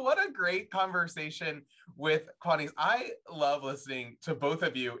 what a great conversation with Quanice. I love listening to both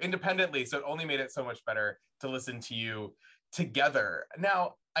of you independently, so it only made it so much better to listen to you together.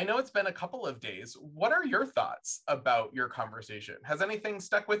 Now, I know it's been a couple of days. What are your thoughts about your conversation? Has anything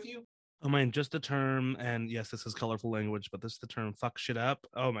stuck with you? I mean, just the term, and yes, this is colorful language, but this is the term "fuck shit up."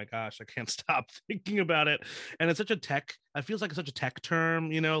 Oh my gosh, I can't stop thinking about it. And it's such a tech, it feels like it's such a tech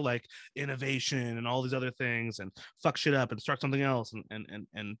term, you know, like innovation and all these other things, and fuck shit up and start something else,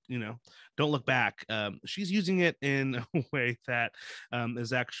 and you know, don't look back. She's using it in a way that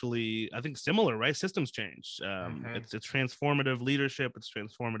is actually, I think, similar, right? Systems change. It's transformative leadership, it's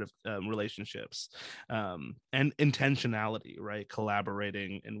transformative relationships, and intentionality, right?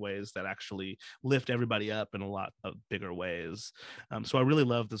 Collaborating in ways that actually lift everybody up in a lot of bigger ways. So I really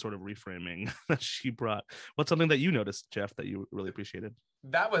love the sort of reframing that she brought. What's something that you noticed, Jeff, that you really appreciated?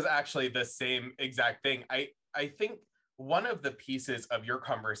 That was actually the same exact thing. I think one of the pieces of your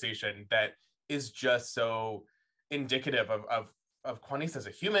conversation that is just so indicative of Quanice as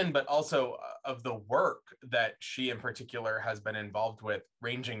a human, but also of the work that she in particular has been involved with,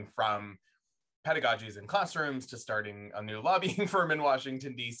 ranging from pedagogies in classrooms to starting a new lobbying firm in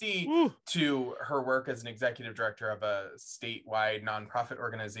Washington, D.C., to her work as an executive director of a statewide nonprofit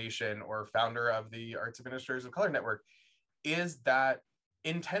organization or founder of the Arts Administrators of Color Network, is that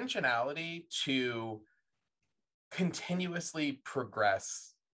intentionality to continuously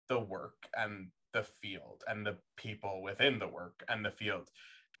progress the work and the field and the people within the work and the field.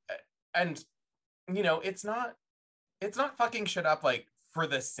 And, you know, it's not fucking shit up like for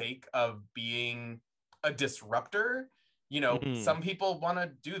the sake of being a disruptor. You know, some people want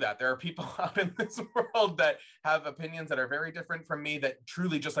to do that. There are people out in this world that have opinions that are very different from me that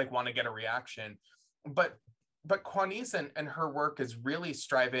truly just like want to get a reaction. But Quanice and her work is really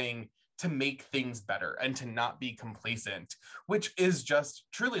striving to make things better and to not be complacent, which is just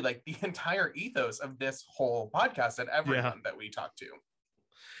truly like the entire ethos of this whole podcast and everyone that we talk to.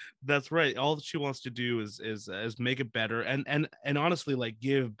 That's right. All that she wants to do is make it better and honestly like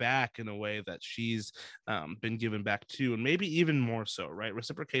give back in a way that she's been given back to, and maybe even more so, right?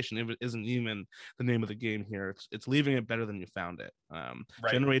 Reciprocation isn't even the name of the game here. It's leaving it better than you found it.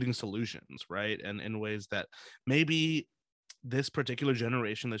 Generating solutions, right? And in ways that maybe this particular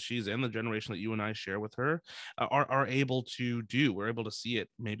generation that she's in, the generation that you and I share with her, are able to do. We're able to see it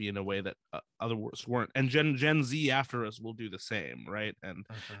maybe in a way that others weren't. And Gen Z after us will do the same, right? And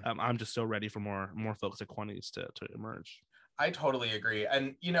I'm just so ready for more folks like Quanice to emerge. I totally agree.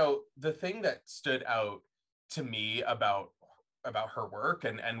 And you know, the thing that stood out to me about her work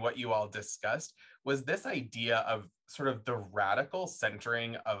and what you all discussed was this idea of sort of the radical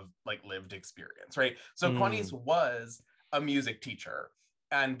centering of like lived experience, right? So Quanice was a music teacher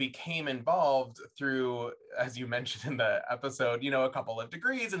and became involved through, as you mentioned in the episode, you know, a couple of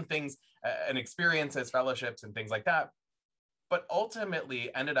degrees and things and experiences, fellowships and things like that, but ultimately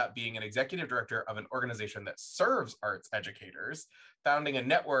ended up being an executive director of an organization that serves arts educators, founding a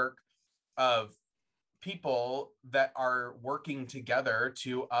network of people that are working together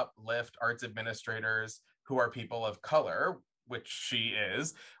to uplift arts administrators who are people of color, which she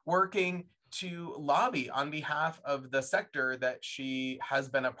is, working to lobby on behalf of the sector that she has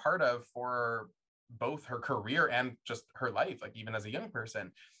been a part of for both her career and just her life, like even as a young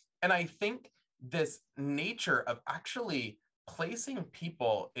person. And I think this nature of actually placing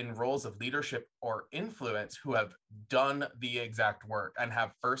people in roles of leadership or influence who have done the exact work and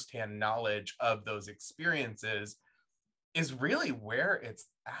have firsthand knowledge of those experiences is really where it's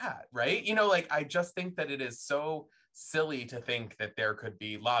at, right? You know, like I just think that it is so silly to think that there could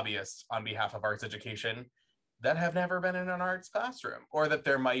be lobbyists on behalf of arts education that have never been in an arts classroom, or that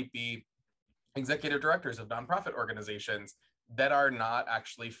there might be executive directors of nonprofit organizations that are not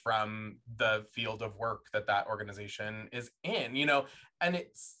actually from the field of work that organization is in, you know. And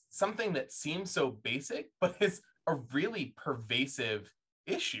it's something that seems so basic, but is a really pervasive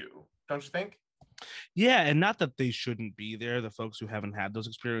issue, don't you think? Yeah, and not that they shouldn't be there, the folks who haven't had those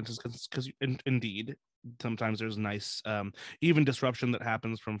experiences, because indeed sometimes there's nice even disruption that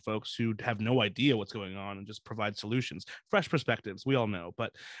happens from folks who have no idea what's going on and just provide solutions, fresh perspectives, we all know.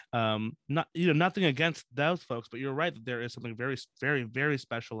 But not, you know, nothing against those folks, but you're right that there is something very, very, very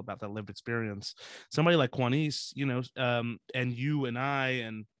special about that lived experience. Somebody like Quanice, you know, and you and I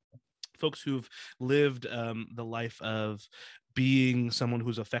and folks who've lived the life of being someone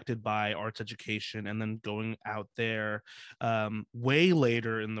who's affected by arts education and then going out there way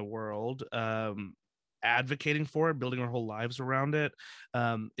later in the world, advocating for it, building our whole lives around it,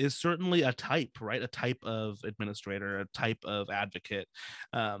 is certainly a type, right? A type of administrator, a type of advocate.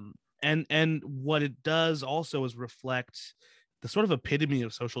 And what it does also is reflect the sort of epitome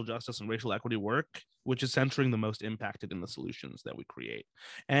of social justice and racial equity work, which is centering the most impacted in the solutions that we create,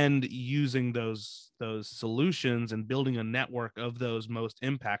 and using those solutions and building a network of those most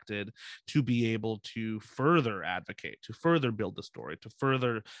impacted to be able to further advocate, to further build the story, to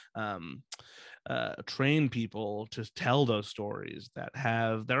further train people to tell those stories that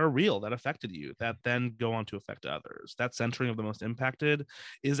are real, that affected you, that then go on to affect others. That centering of the most impacted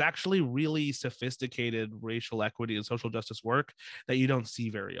is actually really sophisticated racial equity and social justice work that you don't see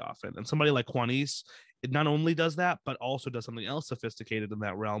very often. And somebody like Quanice, it not only does that, but also does something else sophisticated in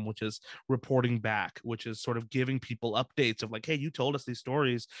that realm, which is reporting back, which is sort of giving people updates of like, hey, you told us these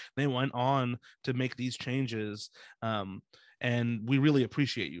stories, they went on to make these changes, and we really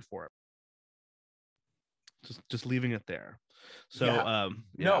appreciate you for it. just leaving it there. So Yeah.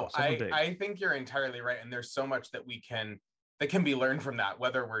 No, something big. I think you're entirely right. And there's so much that that can be learned from that,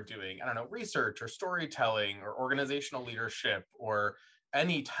 whether we're doing, I don't know, research or storytelling or organizational leadership or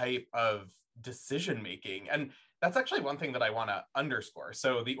any type of decision making. And that's actually one thing that I want to underscore.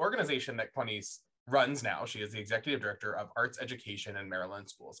 So the organization that Quanice runs now, she is the executive director of Arts Education and Maryland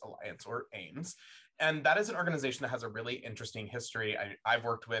Schools Alliance, or AIMS. And that is an organization that has a really interesting history. I've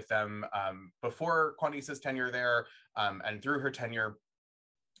worked with them before Quanice's tenure there and through her tenure.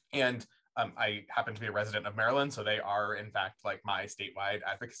 And I happen to be a resident of Maryland, so they are, in fact, like my statewide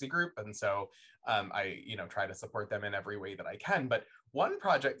advocacy group. And so I, try to support them in every way that I can. But one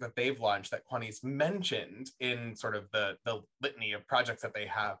project that they've launched that Quanice mentioned in sort of the litany of projects that they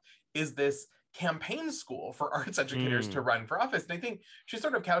have is this campaign school for arts educators to run for office. And I think she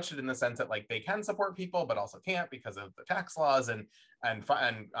sort of couched it in the sense that like they can support people, but also can't because of the tax laws and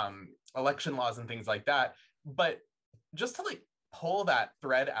election laws and things like that. But just to like pull that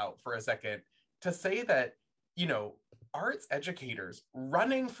thread out for a second to say that, arts educators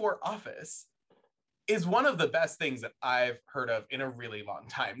running for office is one of the best things that I've heard of in a really long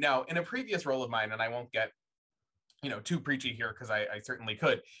time. Now, in a previous role of mine, and I won't get, too preachy here because I certainly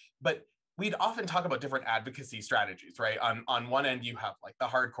could, but we'd often talk about different advocacy strategies, right? On one end, you have like the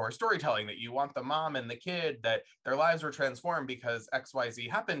hardcore storytelling that you want the mom and the kid that their lives were transformed because XYZ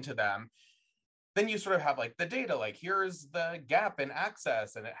happened to them. Then you sort of have like the data, like here's the gap in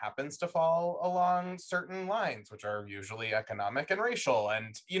access, and it happens to fall along certain lines, which are usually economic and racial.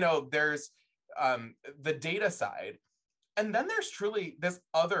 And, there's the data side. And then there's truly this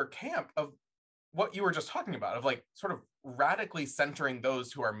other camp of what you were just talking about, of like sort of radically centering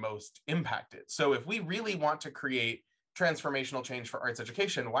those who are most impacted. So if we really want to create transformational change for arts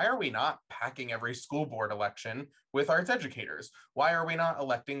education, why are we not packing every school board election with arts educators? Why are we not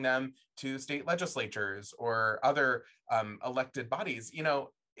electing them to state legislatures or other elected bodies?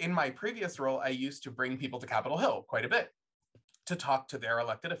 In my previous role, I used to bring people to Capitol Hill quite a bit to talk to their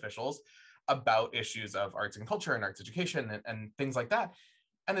elected officials about issues of arts and culture and arts education and things like that.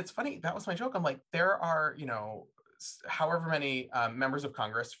 And it's funny, that was my joke. I'm like, there are, however many members of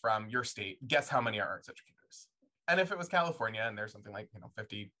Congress from your state, guess how many are arts educators? And if it was California and there's something like,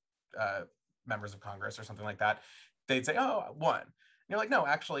 50 members of Congress or something like that, they'd say, oh, one. And you're like, no,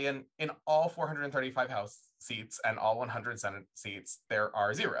 actually, in all 435 House seats and all 100 Senate seats, there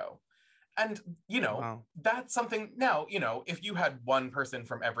are 0. And, Wow. that's something now, if you had one person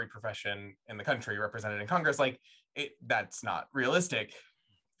from every profession in the country represented in Congress, like that's not realistic.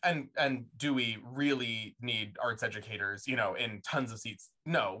 And do we really need arts educators, in tons of seats?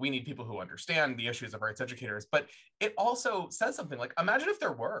 No, we need people who understand the issues of arts educators. But it also says something like, imagine if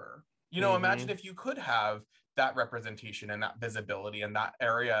there were, imagine if you could have that representation and that visibility and that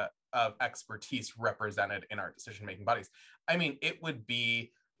area of expertise represented in our decision-making bodies. I mean, it would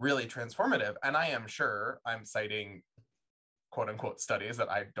be really transformative. And I am sure I'm citing quote unquote studies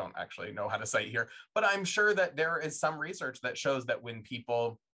that I don't actually know how to cite here, but I'm sure that there is some research that shows that when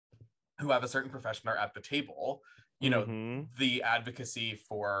people who have a certain profession are at the table, the advocacy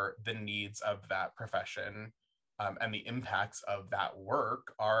for the needs of that profession and the impacts of that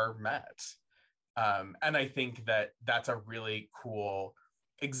work are met. And I think that that's a really cool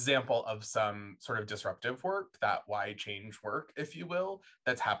example of some sort of disruptive work, that why change work, if you will,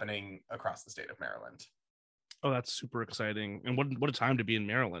 that's happening across the state of Maryland. Oh, that's super exciting. And what a time to be in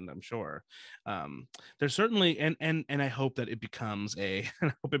Maryland, I'm sure. There's certainly, and I hope that it becomes I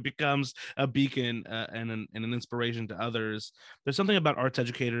hope it becomes a beacon and an inspiration to others. There's something about arts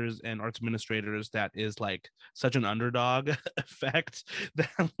educators and arts administrators that is like such an underdog effect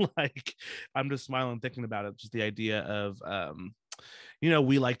that like, I'm just smiling thinking about it. Just the idea of,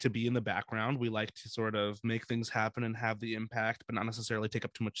 we like to be in the background. We like to sort of make things happen and have the impact, but not necessarily take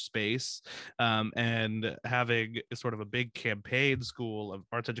up too much space. And having sort of a big campaign school of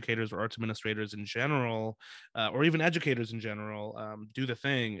arts educators or arts administrators in general, or even educators in general, do the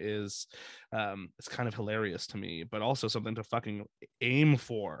thing is it's kind of hilarious to me, but also something to fucking aim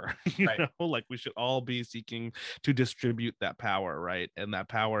for. Like we should all be seeking to distribute that power, right? And that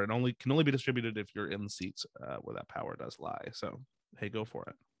power can only be distributed if you're in seats where that power does lie. So hey, go for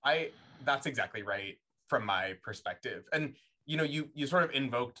it. That's exactly right from my perspective. And you sort of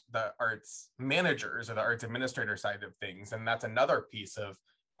invoked the arts managers or the arts administrator side of things, and that's another piece of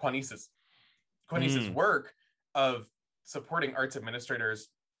Quanice's work of supporting arts administrators,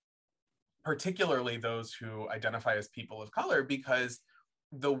 particularly those who identify as people of color, because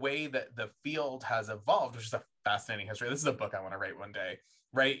the way that the field has evolved, which is a fascinating history. This is a book I want to write one day,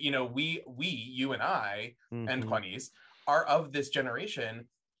 right? You and I, and Quanice are of this generation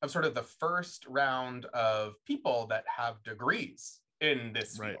sort of the first round of people that have degrees in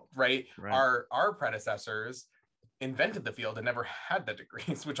this field, right? Our predecessors invented the field and never had the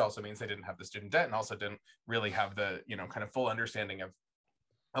degrees, which also means they didn't have the student debt and also didn't really have the, kind of full understanding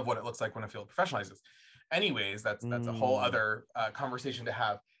of what it looks like when a field professionalizes. Anyways, that's a whole other conversation to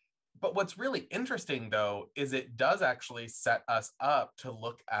have. But what's really interesting, though, is it does actually set us up to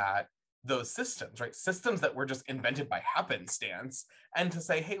look at those systems, right? Systems that were just invented by happenstance, and to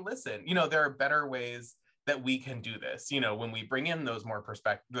say, hey, listen, there are better ways that we can do this. When we bring in those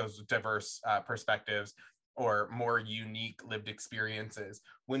those diverse perspectives, or more unique lived experiences,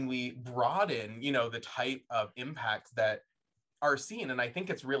 when we broaden, the type of impacts that are seen. And I think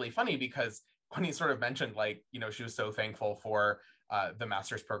it's really funny because when he sort of mentioned, like, she was so thankful for the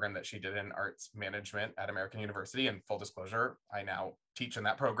master's program that she did in arts management at American University. And full disclosure, I now teach in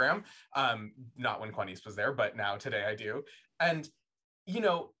that program. Not when Quanice was there, but now today I do. And,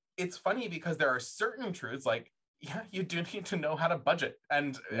 it's funny because there are certain truths, like, yeah, you do need to know how to budget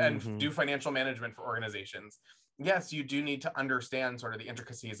and do financial management for organizations. Yes, you do need to understand sort of the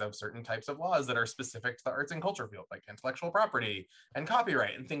intricacies of certain types of laws that are specific to the arts and culture field, like intellectual property and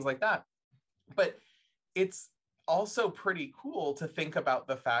copyright and things like that. But it's also pretty cool to think about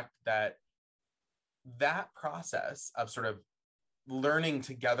the fact that that process of sort of learning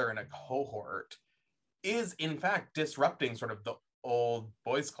together in a cohort is in fact disrupting sort of the old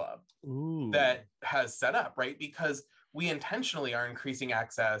boys club that has set up, right? Because we intentionally are increasing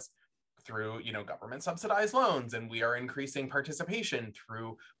access through, government subsidized loans, and we are increasing participation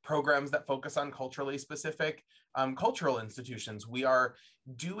through programs that focus on culturally specific cultural institutions. We are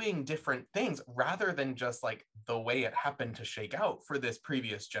doing different things rather than just like the way it happened to shake out for this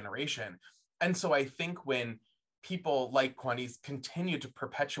previous generation. And so I think when people like Quanice continue to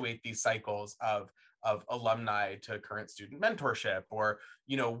perpetuate these cycles of alumni to current student mentorship, or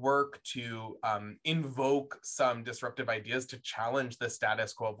work to invoke some disruptive ideas to challenge the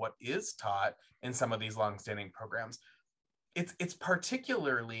status quo of what is taught in some of these longstanding programs, it's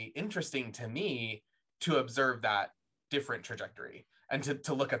particularly interesting to me to observe that different trajectory and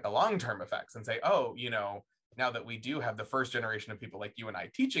to look at the long-term effects and say, oh, now that we do have the first generation of people like you and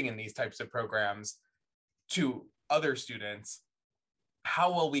I teaching in these types of programs to other students,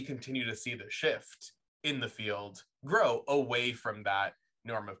 how will we continue to see the shift in the field grow away from that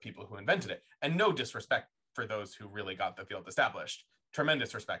norm of people who invented it? And no disrespect for those who really got the field established,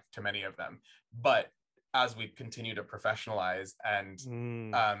 tremendous respect to many of them. But as we continue to professionalize and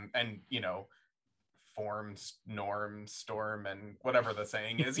form, norm, storm, and whatever the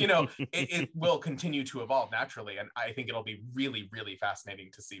saying is, it will continue to evolve naturally. And I think it'll be really, really fascinating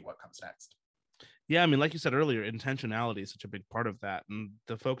to see what comes next. Yeah, I mean, like you said earlier, intentionality is such a big part of that. And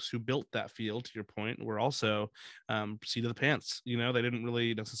the folks who built that field, to your point, were also seat of the pants. They didn't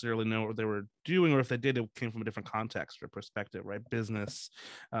really necessarily know what they were doing, or if they did, it came from a different context or perspective, right? Business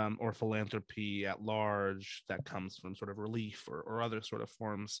or philanthropy at large that comes from sort of relief or other sort of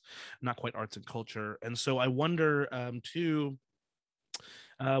forms, not quite arts and culture. And so I wonder, too,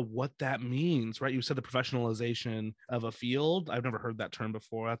 what that means, right? You said the professionalization of a field. I've never heard that term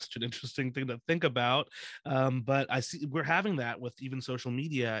before. That's such an interesting thing to think about. But I see we're having that with even social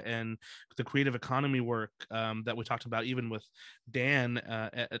media and the creative economy work that we talked about, even with Dan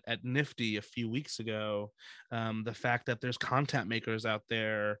at Nifty a few weeks ago. The fact that there's content makers out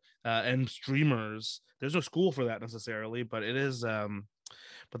there and streamers. There's no school for that necessarily, but it is.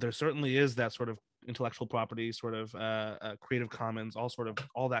 But there certainly is that sort of intellectual property, sort of Creative Commons, all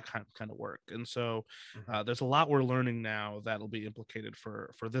that kind of work. And so there's a lot we're learning now that'll be implicated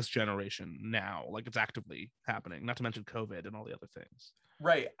for this generation now, like it's actively happening, not to mention COVID and all the other things.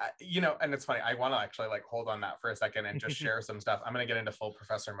 Right. And it's funny, I want to actually like hold on that for a second and just share some stuff. I'm going to get into full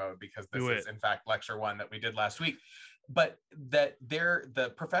professor mode because this is in fact lecture 1 that we did last week. But the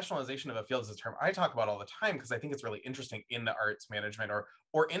professionalization of a field is a term I talk about all the time because I think it's really interesting in the arts management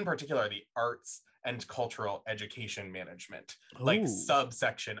or in particular the arts and cultural education management, like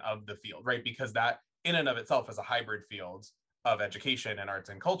subsection of the field, right? Because that in and of itself is a hybrid field of education and arts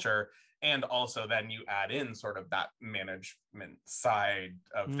and culture. And also then you add in sort of that management side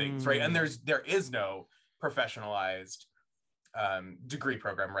of things, right? And there is no professionalized degree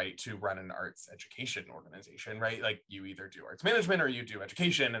program, right, to run an arts education organization, right? Like you either do arts management or you do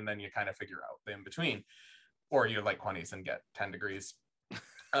education, and then you kind of figure out the in between, or you're like Quanice and get 10 degrees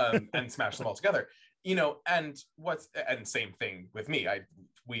and smash them all together, and same thing with me.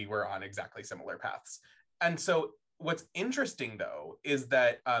 We were on exactly similar paths. And so what's interesting, though, is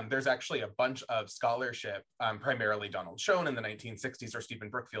that there's actually a bunch of scholarship, primarily Donald Schoen in the 1960s or Stephen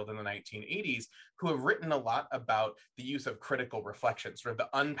Brookfield in the 1980s, who have written a lot about the use of critical reflection, sort of the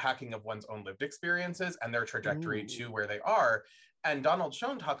unpacking of one's own lived experiences and their trajectory to where they are. And Donald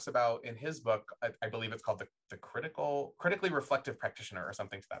Schoen talks about in his book, I believe it's called the Critically Reflective Practitioner or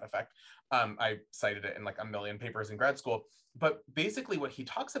something to that effect. I cited it in like a million papers in grad school. But basically what he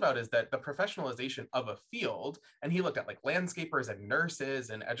talks about is that the professionalization of a field, and he looked at like landscapers and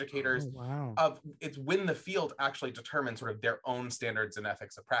nurses and educators, it's when the field actually determines sort of their own standards and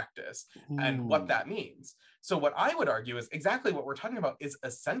ethics of practice and what that means. So what I would argue is exactly what we're talking about is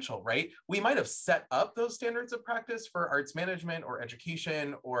essential, right? We might have set up those standards of practice for arts management or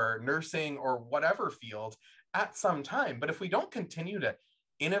education or nursing or whatever field at some time. But if we don't continue to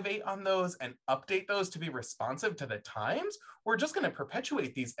innovate on those and update those to be responsive to the times, we're just going to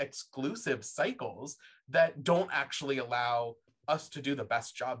perpetuate these exclusive cycles that don't actually allow us to do the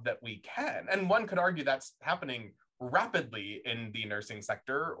best job that we can. And one could argue that's happening rapidly in the nursing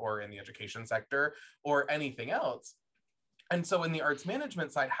sector or in the education sector or anything else. And so in the arts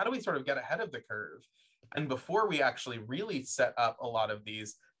management side, how do we sort of get ahead of the curve? And before we actually really set up a lot of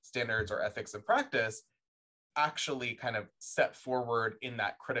these standards or ethics of practice, actually kind of set forward in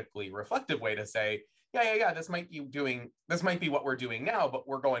that critically reflective way to say, this might be what we're doing now, but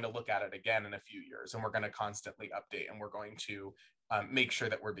we're going to look at it again in a few years, and we're going to constantly update, and we're going to make sure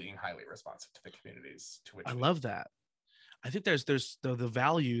that we're being highly responsive to the communities to which I love that. I think there's the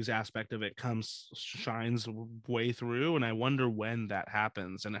values aspect of it shines way through, and I wonder when that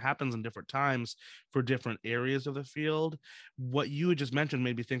happens. And it happens in different times for different areas of the field. What you had just mentioned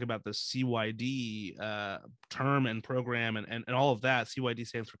made me think about the CYD term and program and all of that. CYD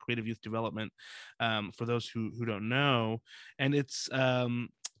stands for Creative Youth Development, for those who don't know. And it's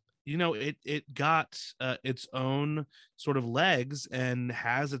it got its own sort of legs and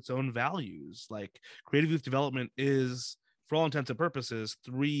has its own values. Like creative youth development is, for all intents and purposes,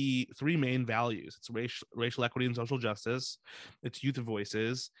 three main values. It's racial equity and social justice, it's youth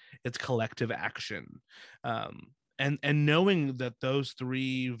voices, it's collective action. And knowing that those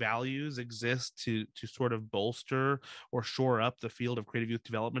three values exist to sort of bolster or shore up the field of creative youth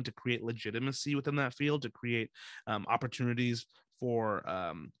development, to create legitimacy within that field, to create opportunities for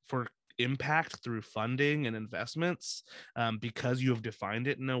impact through funding and investments, because you have defined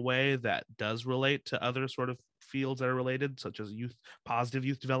it in a way that does relate to other sort of fields that are related, such as positive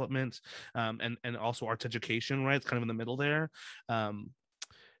youth development, and also arts education, right? It's kind of in the middle there.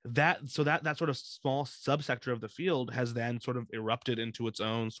 That sort of small subsector of the field has then sort of erupted into its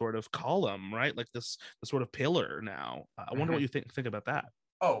own sort of column, right? Like this sort of pillar now. I wonder what you think about that.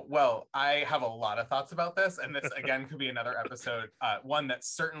 Oh, well, I have a lot of thoughts about this, and this again could be another episode, one that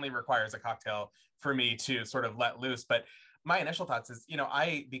certainly requires a cocktail for me to sort of let loose. But my initial thoughts is,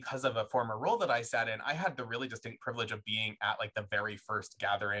 because of a former role that I sat in, I had the really distinct privilege of being at like the very first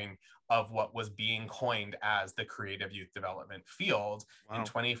gathering of what was being coined as the creative youth development field in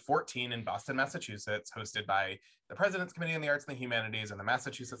 2014 in Boston, Massachusetts, hosted by the President's Committee on the Arts and the Humanities and the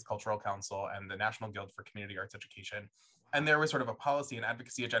Massachusetts Cultural Council and the National Guild for Community Arts Education. And there was sort of a policy and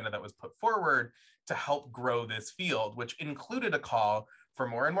advocacy agenda that was put forward to help grow this field, which included a call for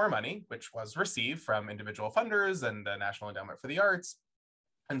more and more money, which was received from individual funders and the National Endowment for the Arts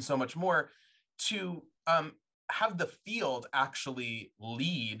and so much more, to have the field actually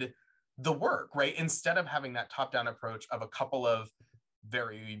lead the work, right? Instead of having that top-down approach of a couple of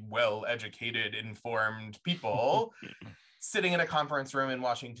very well-educated, informed people sitting in a conference room in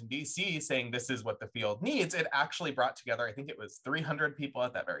Washington, D.C. saying this is what the field needs, it actually brought together, I think it was 300 people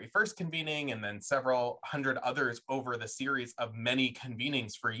at that very first convening, and then several hundred others over the series of many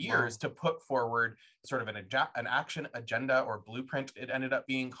convenings for years to put forward sort of an action agenda or blueprint, it ended up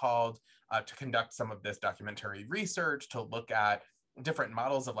being called, to conduct some of this documentary research, to look at different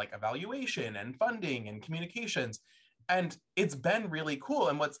models of like evaluation and funding and communications. And it's been really cool.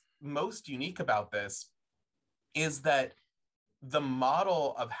 And what's most unique about this is that the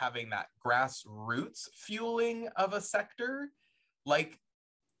model of having that grassroots fueling of a sector, like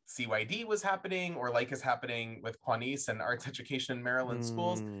CYD was happening, or like is happening with Quanice and arts education in Maryland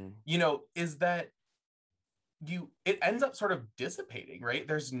schools, is that it ends up sort of dissipating, right?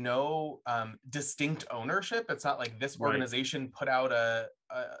 There's no distinct ownership. It's not like this organization put out a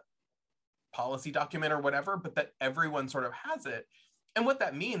policy document or whatever, but that everyone sort of has it. And what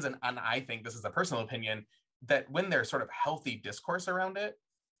that means, and I think this is a personal opinion, that when there's sort of healthy discourse around it,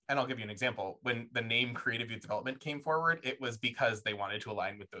 and I'll give you an example, when the name Creative Youth Development came forward, it was because they wanted to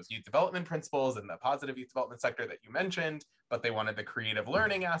align with those youth development principles and the positive youth development sector that you mentioned, but they wanted the creative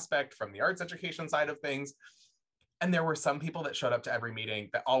learning aspect from the arts education side of things. And there were some people that showed up to every meeting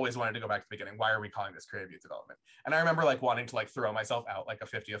that always wanted to go back to the beginning. Why are we calling this creative youth development? And I remember like wanting to like throw myself out like a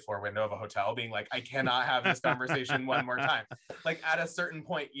 50th floor window of a hotel, being like, I cannot have this conversation one more time. Like at a certain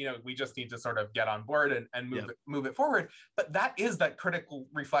point, you know, we just need to sort of get on board and move it forward. But that is that critical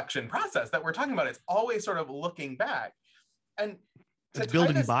reflection process that we're talking about. It's always sort of looking back. And it's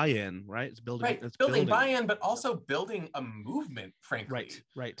building buy-in, right? It's building, right. It's building buy-in, but also building a movement, frankly.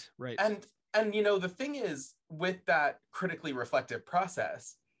 Right. And you know, the thing is with that critically reflective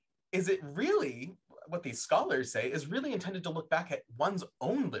process, is it really, what these scholars say, is really intended to look back at one's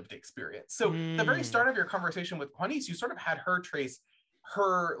own lived experience. So the very start of your conversation with Quanice, you sort of had her trace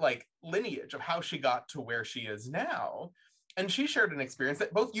her like lineage of how she got to where she is now. And she shared an experience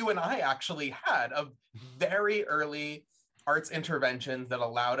that both you and I actually had of very early arts interventions that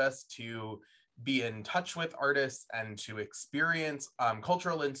allowed us to be in touch with artists and to experience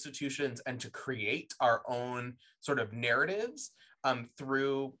cultural institutions and to create our own sort of narratives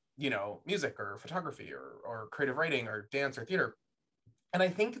through, you know, music or photography or creative writing or dance or theater. And I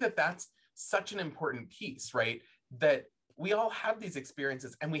think that that's such an important piece, right? That we all have these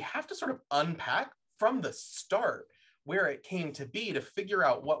experiences and we have to sort of unpack from the start where it came to be to figure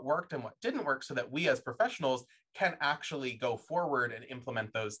out what worked and what didn't work so that we as professionals can actually go forward and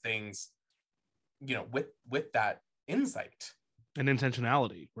implement those things, you know, with that insight and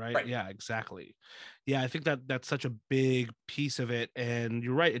intentionality, right? Yeah, exactly. Yeah, I think that that's such a big piece of it, and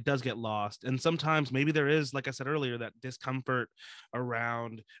you're right, it does get lost. And sometimes maybe there is, like I said earlier, that discomfort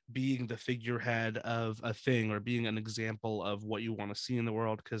around being the figurehead of a thing or being an example of what you want to see in the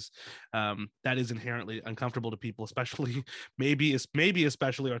world, because that is inherently uncomfortable to people, especially maybe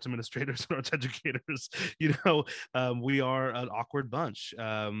especially arts administrators and arts educators. You know, we are an awkward bunch,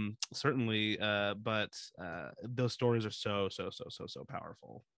 certainly, but those stories are so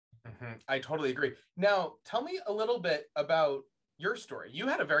powerful. Mm-hmm. I totally agree. Now, tell me a little bit about your story. You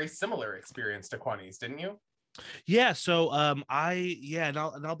had a very similar experience to Quanice, didn't you? Yeah, so and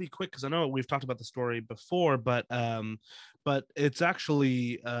I'll be quick because I know we've talked about the story before, but it's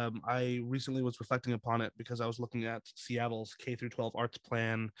actually I recently was reflecting upon it because I was looking at Seattle's K through 12 arts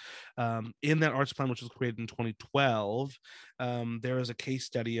plan. In that arts plan, which was created in 2012, there is a case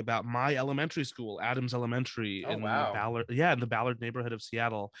study about my elementary school, Adams Elementary, in the Ballard neighborhood of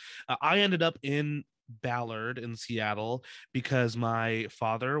Seattle. I ended up in Ballard in Seattle because my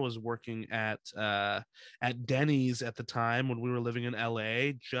father was working at Denny's at the time when we were living in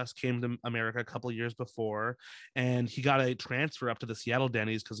LA, just came to America a couple of years before, and he got a transfer up to the Seattle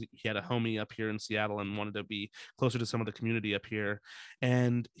Denny's because he had a homie up here in Seattle and wanted to be closer to some of the community up here,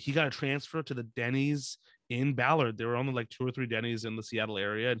 and he got a transfer to the Denny's in Ballard. There were only like 2 or 3 Denny's in the Seattle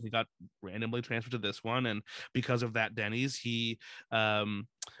area, and he got randomly transferred to this one. And because of that Denny's, he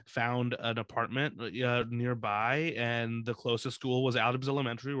found an apartment nearby, and the closest school was Adams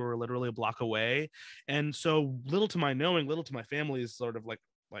Elementary. We were literally a block away. And so, little to my knowing, little to my family's sort of like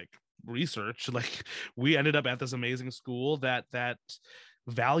research, like we ended up at this amazing school that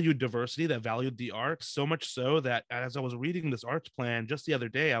valued diversity, that valued the arts, so much so that as I was reading this arts plan just the other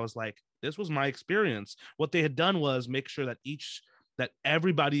day, I was like, this was my experience. What they had done was make sure that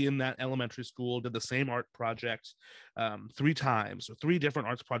everybody in that elementary school did the same art project 3 times, or 3 different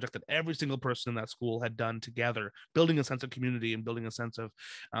arts projects that every single person in that school had done together, building a sense of community and building a sense of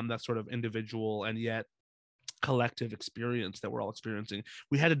that sort of individual and yet collective experience that we're all experiencing.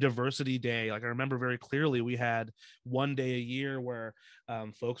 We had a diversity day. Like I remember very clearly, we had one day a year where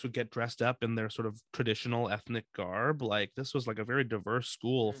folks would get dressed up in their sort of traditional ethnic garb. Like this was like a very diverse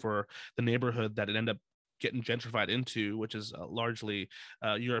school for the neighborhood that it ended up getting gentrified into, which is largely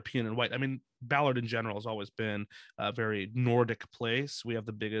European and white. I mean, Ballard in general has always been a very Nordic place. We have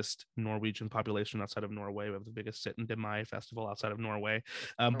the biggest Norwegian population outside of Norway. We have the biggest Sit and Mai festival outside of Norway,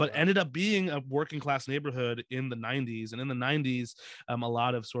 but ended up being a working class neighborhood in the 90s. And in the 90s, a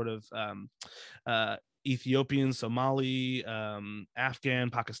lot of sort of Ethiopian, Somali, Afghan,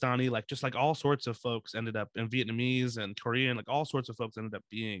 Pakistani, like all sorts of folks ended up, and Vietnamese and Korean, like all sorts of folks ended up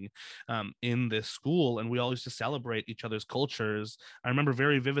being in this school. And we all used to celebrate each other's cultures. I remember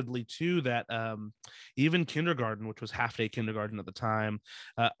very vividly too that even kindergarten, which was half-day kindergarten at the time,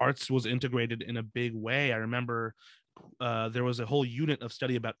 arts was integrated in a big way. I remember there was a whole unit of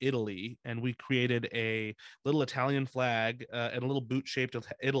study about Italy, and we created a little Italian flag and a little boot shaped of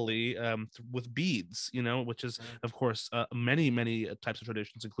Italy with beads, which is of course many types of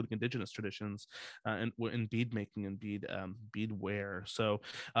traditions, including indigenous traditions, and in bead making and bead wear. So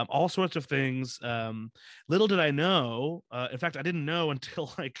all sorts of things. Little did I know, in fact, I didn't know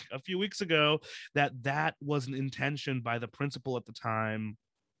until like a few weeks ago that was an intention by the principal at the time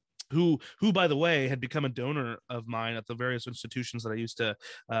who by the way had become a donor of mine at the various institutions that I used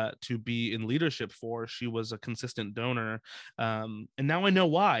to be in leadership for. She was a consistent donor, and now I know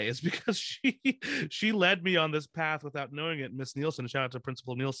why. It's because she led me on this path without knowing it. Miss Nielsen, shout out to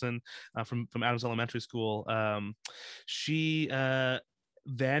Principal Nielsen from Adams Elementary School. She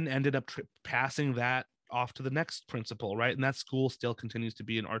then ended up passing that off to the next principal, right? And that school still continues to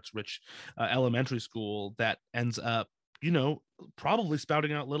be an arts-rich elementary school that ends up, probably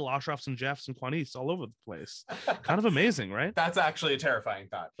spouting out little Ashrafs and Jeffs and Quanice all over the place. Kind of amazing, right? That's actually a terrifying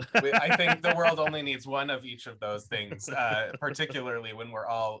thought. I think the world only needs one of each of those things, particularly when we're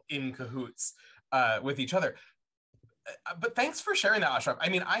all in cahoots with each other. But thanks for sharing that, Ashraf. I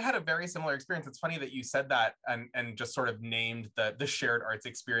mean, I had a very similar experience. It's funny that you said that and just sort of named the shared arts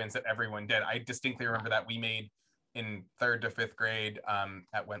experience that everyone did. I distinctly remember that we made in 3rd to 5th grade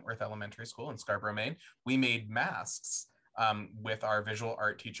at Wentworth Elementary School in Scarborough, Maine. We made masks with our visual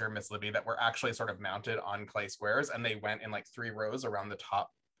art teacher, Miss Libby, that were actually sort of mounted on clay squares, and they went in like 3 rows around the top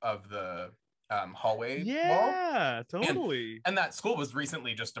of the hallway wall. Yeah, totally. And that school was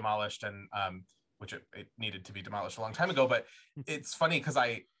recently just demolished, and which it needed to be demolished a long time ago. But it's funny because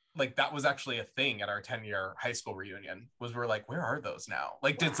that was actually a thing at our 10-year high school reunion, was we're like, where are those now?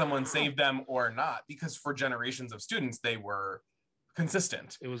 Like, did someone save them or not? Because for generations of students, they were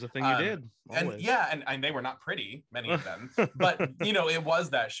consistent. It was a thing you did. Always. And they were not pretty, many of them, but it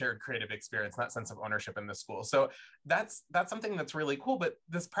was that shared creative experience, that sense of ownership in the school. So that's something that's really cool. But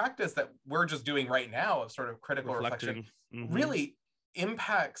this practice that we're just doing right now of sort of critical reflection really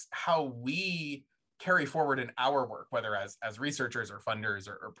impacts how we carry forward in our work, whether as researchers or funders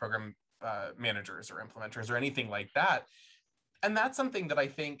or program managers or implementers or anything like that. And that's something that I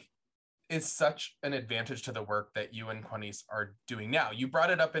think is such an advantage to the work that you and Quanice are doing now. You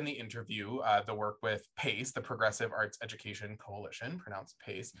brought it up in the interview, the work with PACE, the Progressive Arts Education Coalition, pronounced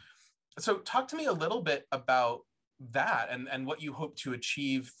PACE. So talk to me a little bit about that and what you hope to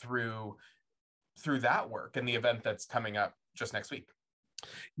achieve through that work and the event that's coming up just next week.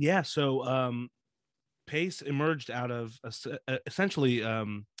 Yeah, so PACE emerged out of essentially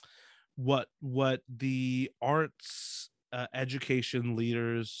what the arts education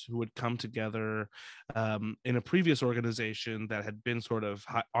leaders who had come together in a previous organization that had been sort of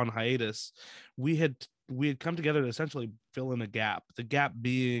on hiatus. We had come together to essentially fill in a gap. The gap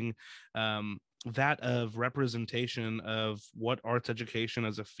being that of representation of what arts education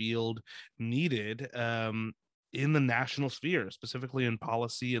as a field needed in the national sphere, specifically in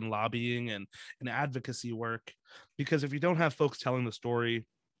policy and lobbying and advocacy work. Because if you don't have folks telling the story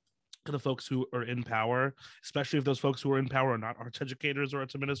to the folks who are in power, especially if those folks who are in power are not arts educators or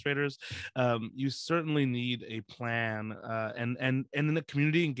arts administrators, you certainly need a plan and in the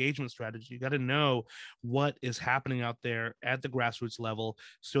community engagement strategy. You got to know what is happening out there at the grassroots level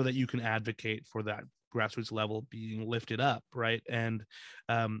so that you can advocate for that grassroots level being lifted up, right? And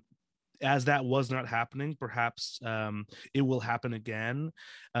as that was not happening, perhaps it will happen again.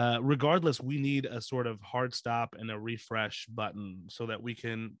 Regardless, we need a sort of hard stop and a refresh button so that we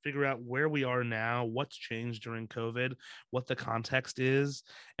can figure out where we are now, what's changed during COVID, what the context is,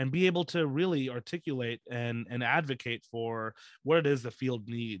 and be able to really articulate and advocate for what it is the field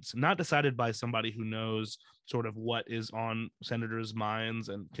needs, not decided by somebody who knows sort of what is on senators' minds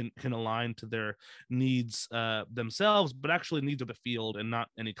and can align to their needs themselves, but actually needs of the field and not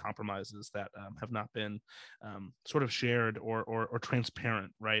any compromises that have not been sort of shared or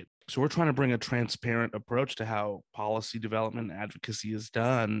transparent, right? So we're trying to bring a transparent approach to how policy development and advocacy is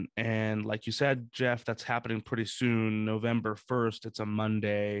done. And like you said, Jeff, that's happening pretty soon, November 1st. It's a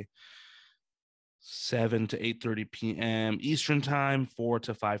Monday, 7 to 8:30 p.m. Eastern time, 4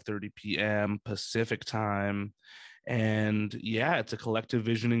 to 5:30 p.m. Pacific time. And yeah, it's a collective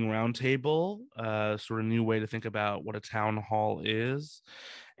visioning roundtable, sort of new way to think about what a town hall is.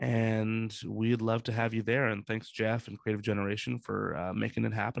 And we'd love to have you there. And thanks, Jeff and Creative Generation, for making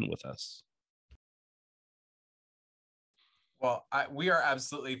it happen with us. Well, we are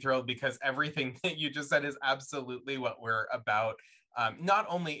absolutely thrilled because everything that you just said is absolutely what we're about. Not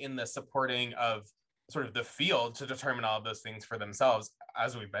only in the supporting of sort of the field to determine all of those things for themselves,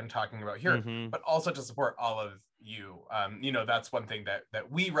 as we've been talking about here, but also to support all of you. That's one thing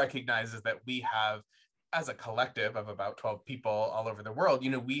that we recognize is that we have, as a collective of about 12 people all over the world,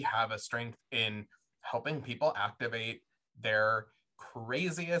 we have a strength in helping people activate their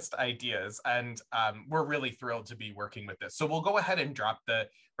craziest ideas. And we're really thrilled to be working with this. So we'll go ahead and drop the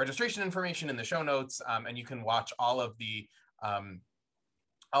registration information in the show notes, and you can watch all of the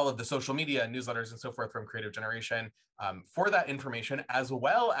social media newsletters and so forth from Creative Generation for that information, as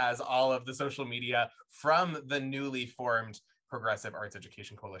well as all of the social media from the newly formed Progressive Arts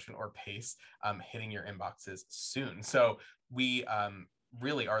Education Coalition, or PACE, hitting your inboxes soon. So we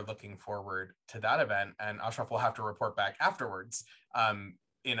really are looking forward to that event, and Ashraf will have to report back afterwards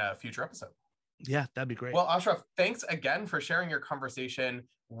in a future episode. Yeah, that'd be great. Well, Ashraf, thanks again for sharing your conversation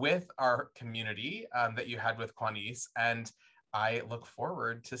with our community that you had with Quanice, and I look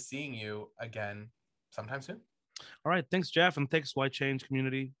forward to seeing you again sometime soon. All right, thanks, Jeff, and thanks, Why Change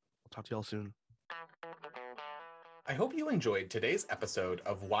community. I'll talk to y'all soon. I hope you enjoyed today's episode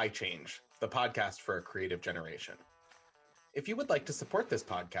of Why Change, the podcast for a creative generation. If you would like to support this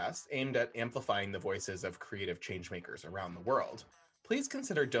podcast aimed at amplifying the voices of creative changemakers around the world, please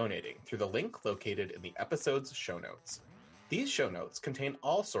consider donating through the link located in the episode's show notes. These show notes contain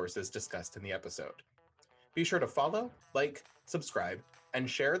all sources discussed in the episode. Be sure to follow, like, subscribe, and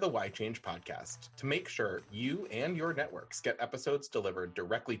share the Why Change podcast to make sure you and your networks get episodes delivered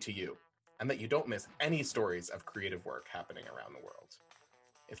directly to you, and that you don't miss any stories of creative work happening around the world.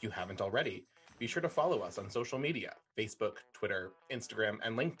 If you haven't already, be sure to follow us on social media, Facebook, Twitter, Instagram,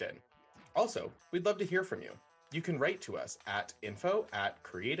 and LinkedIn. Also, we'd love to hear from you. You can write to us at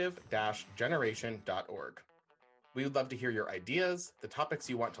info@creative-generation.org. We would love to hear your ideas, the topics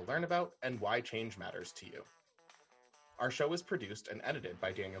you want to learn about, and why change matters to you. Our show is produced and edited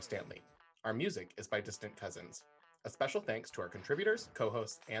by Daniel Stanley. Our music is by Distant Cousins. A special thanks to our contributors,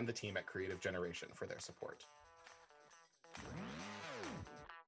 co-hosts, and the team at Creative Generation for their support.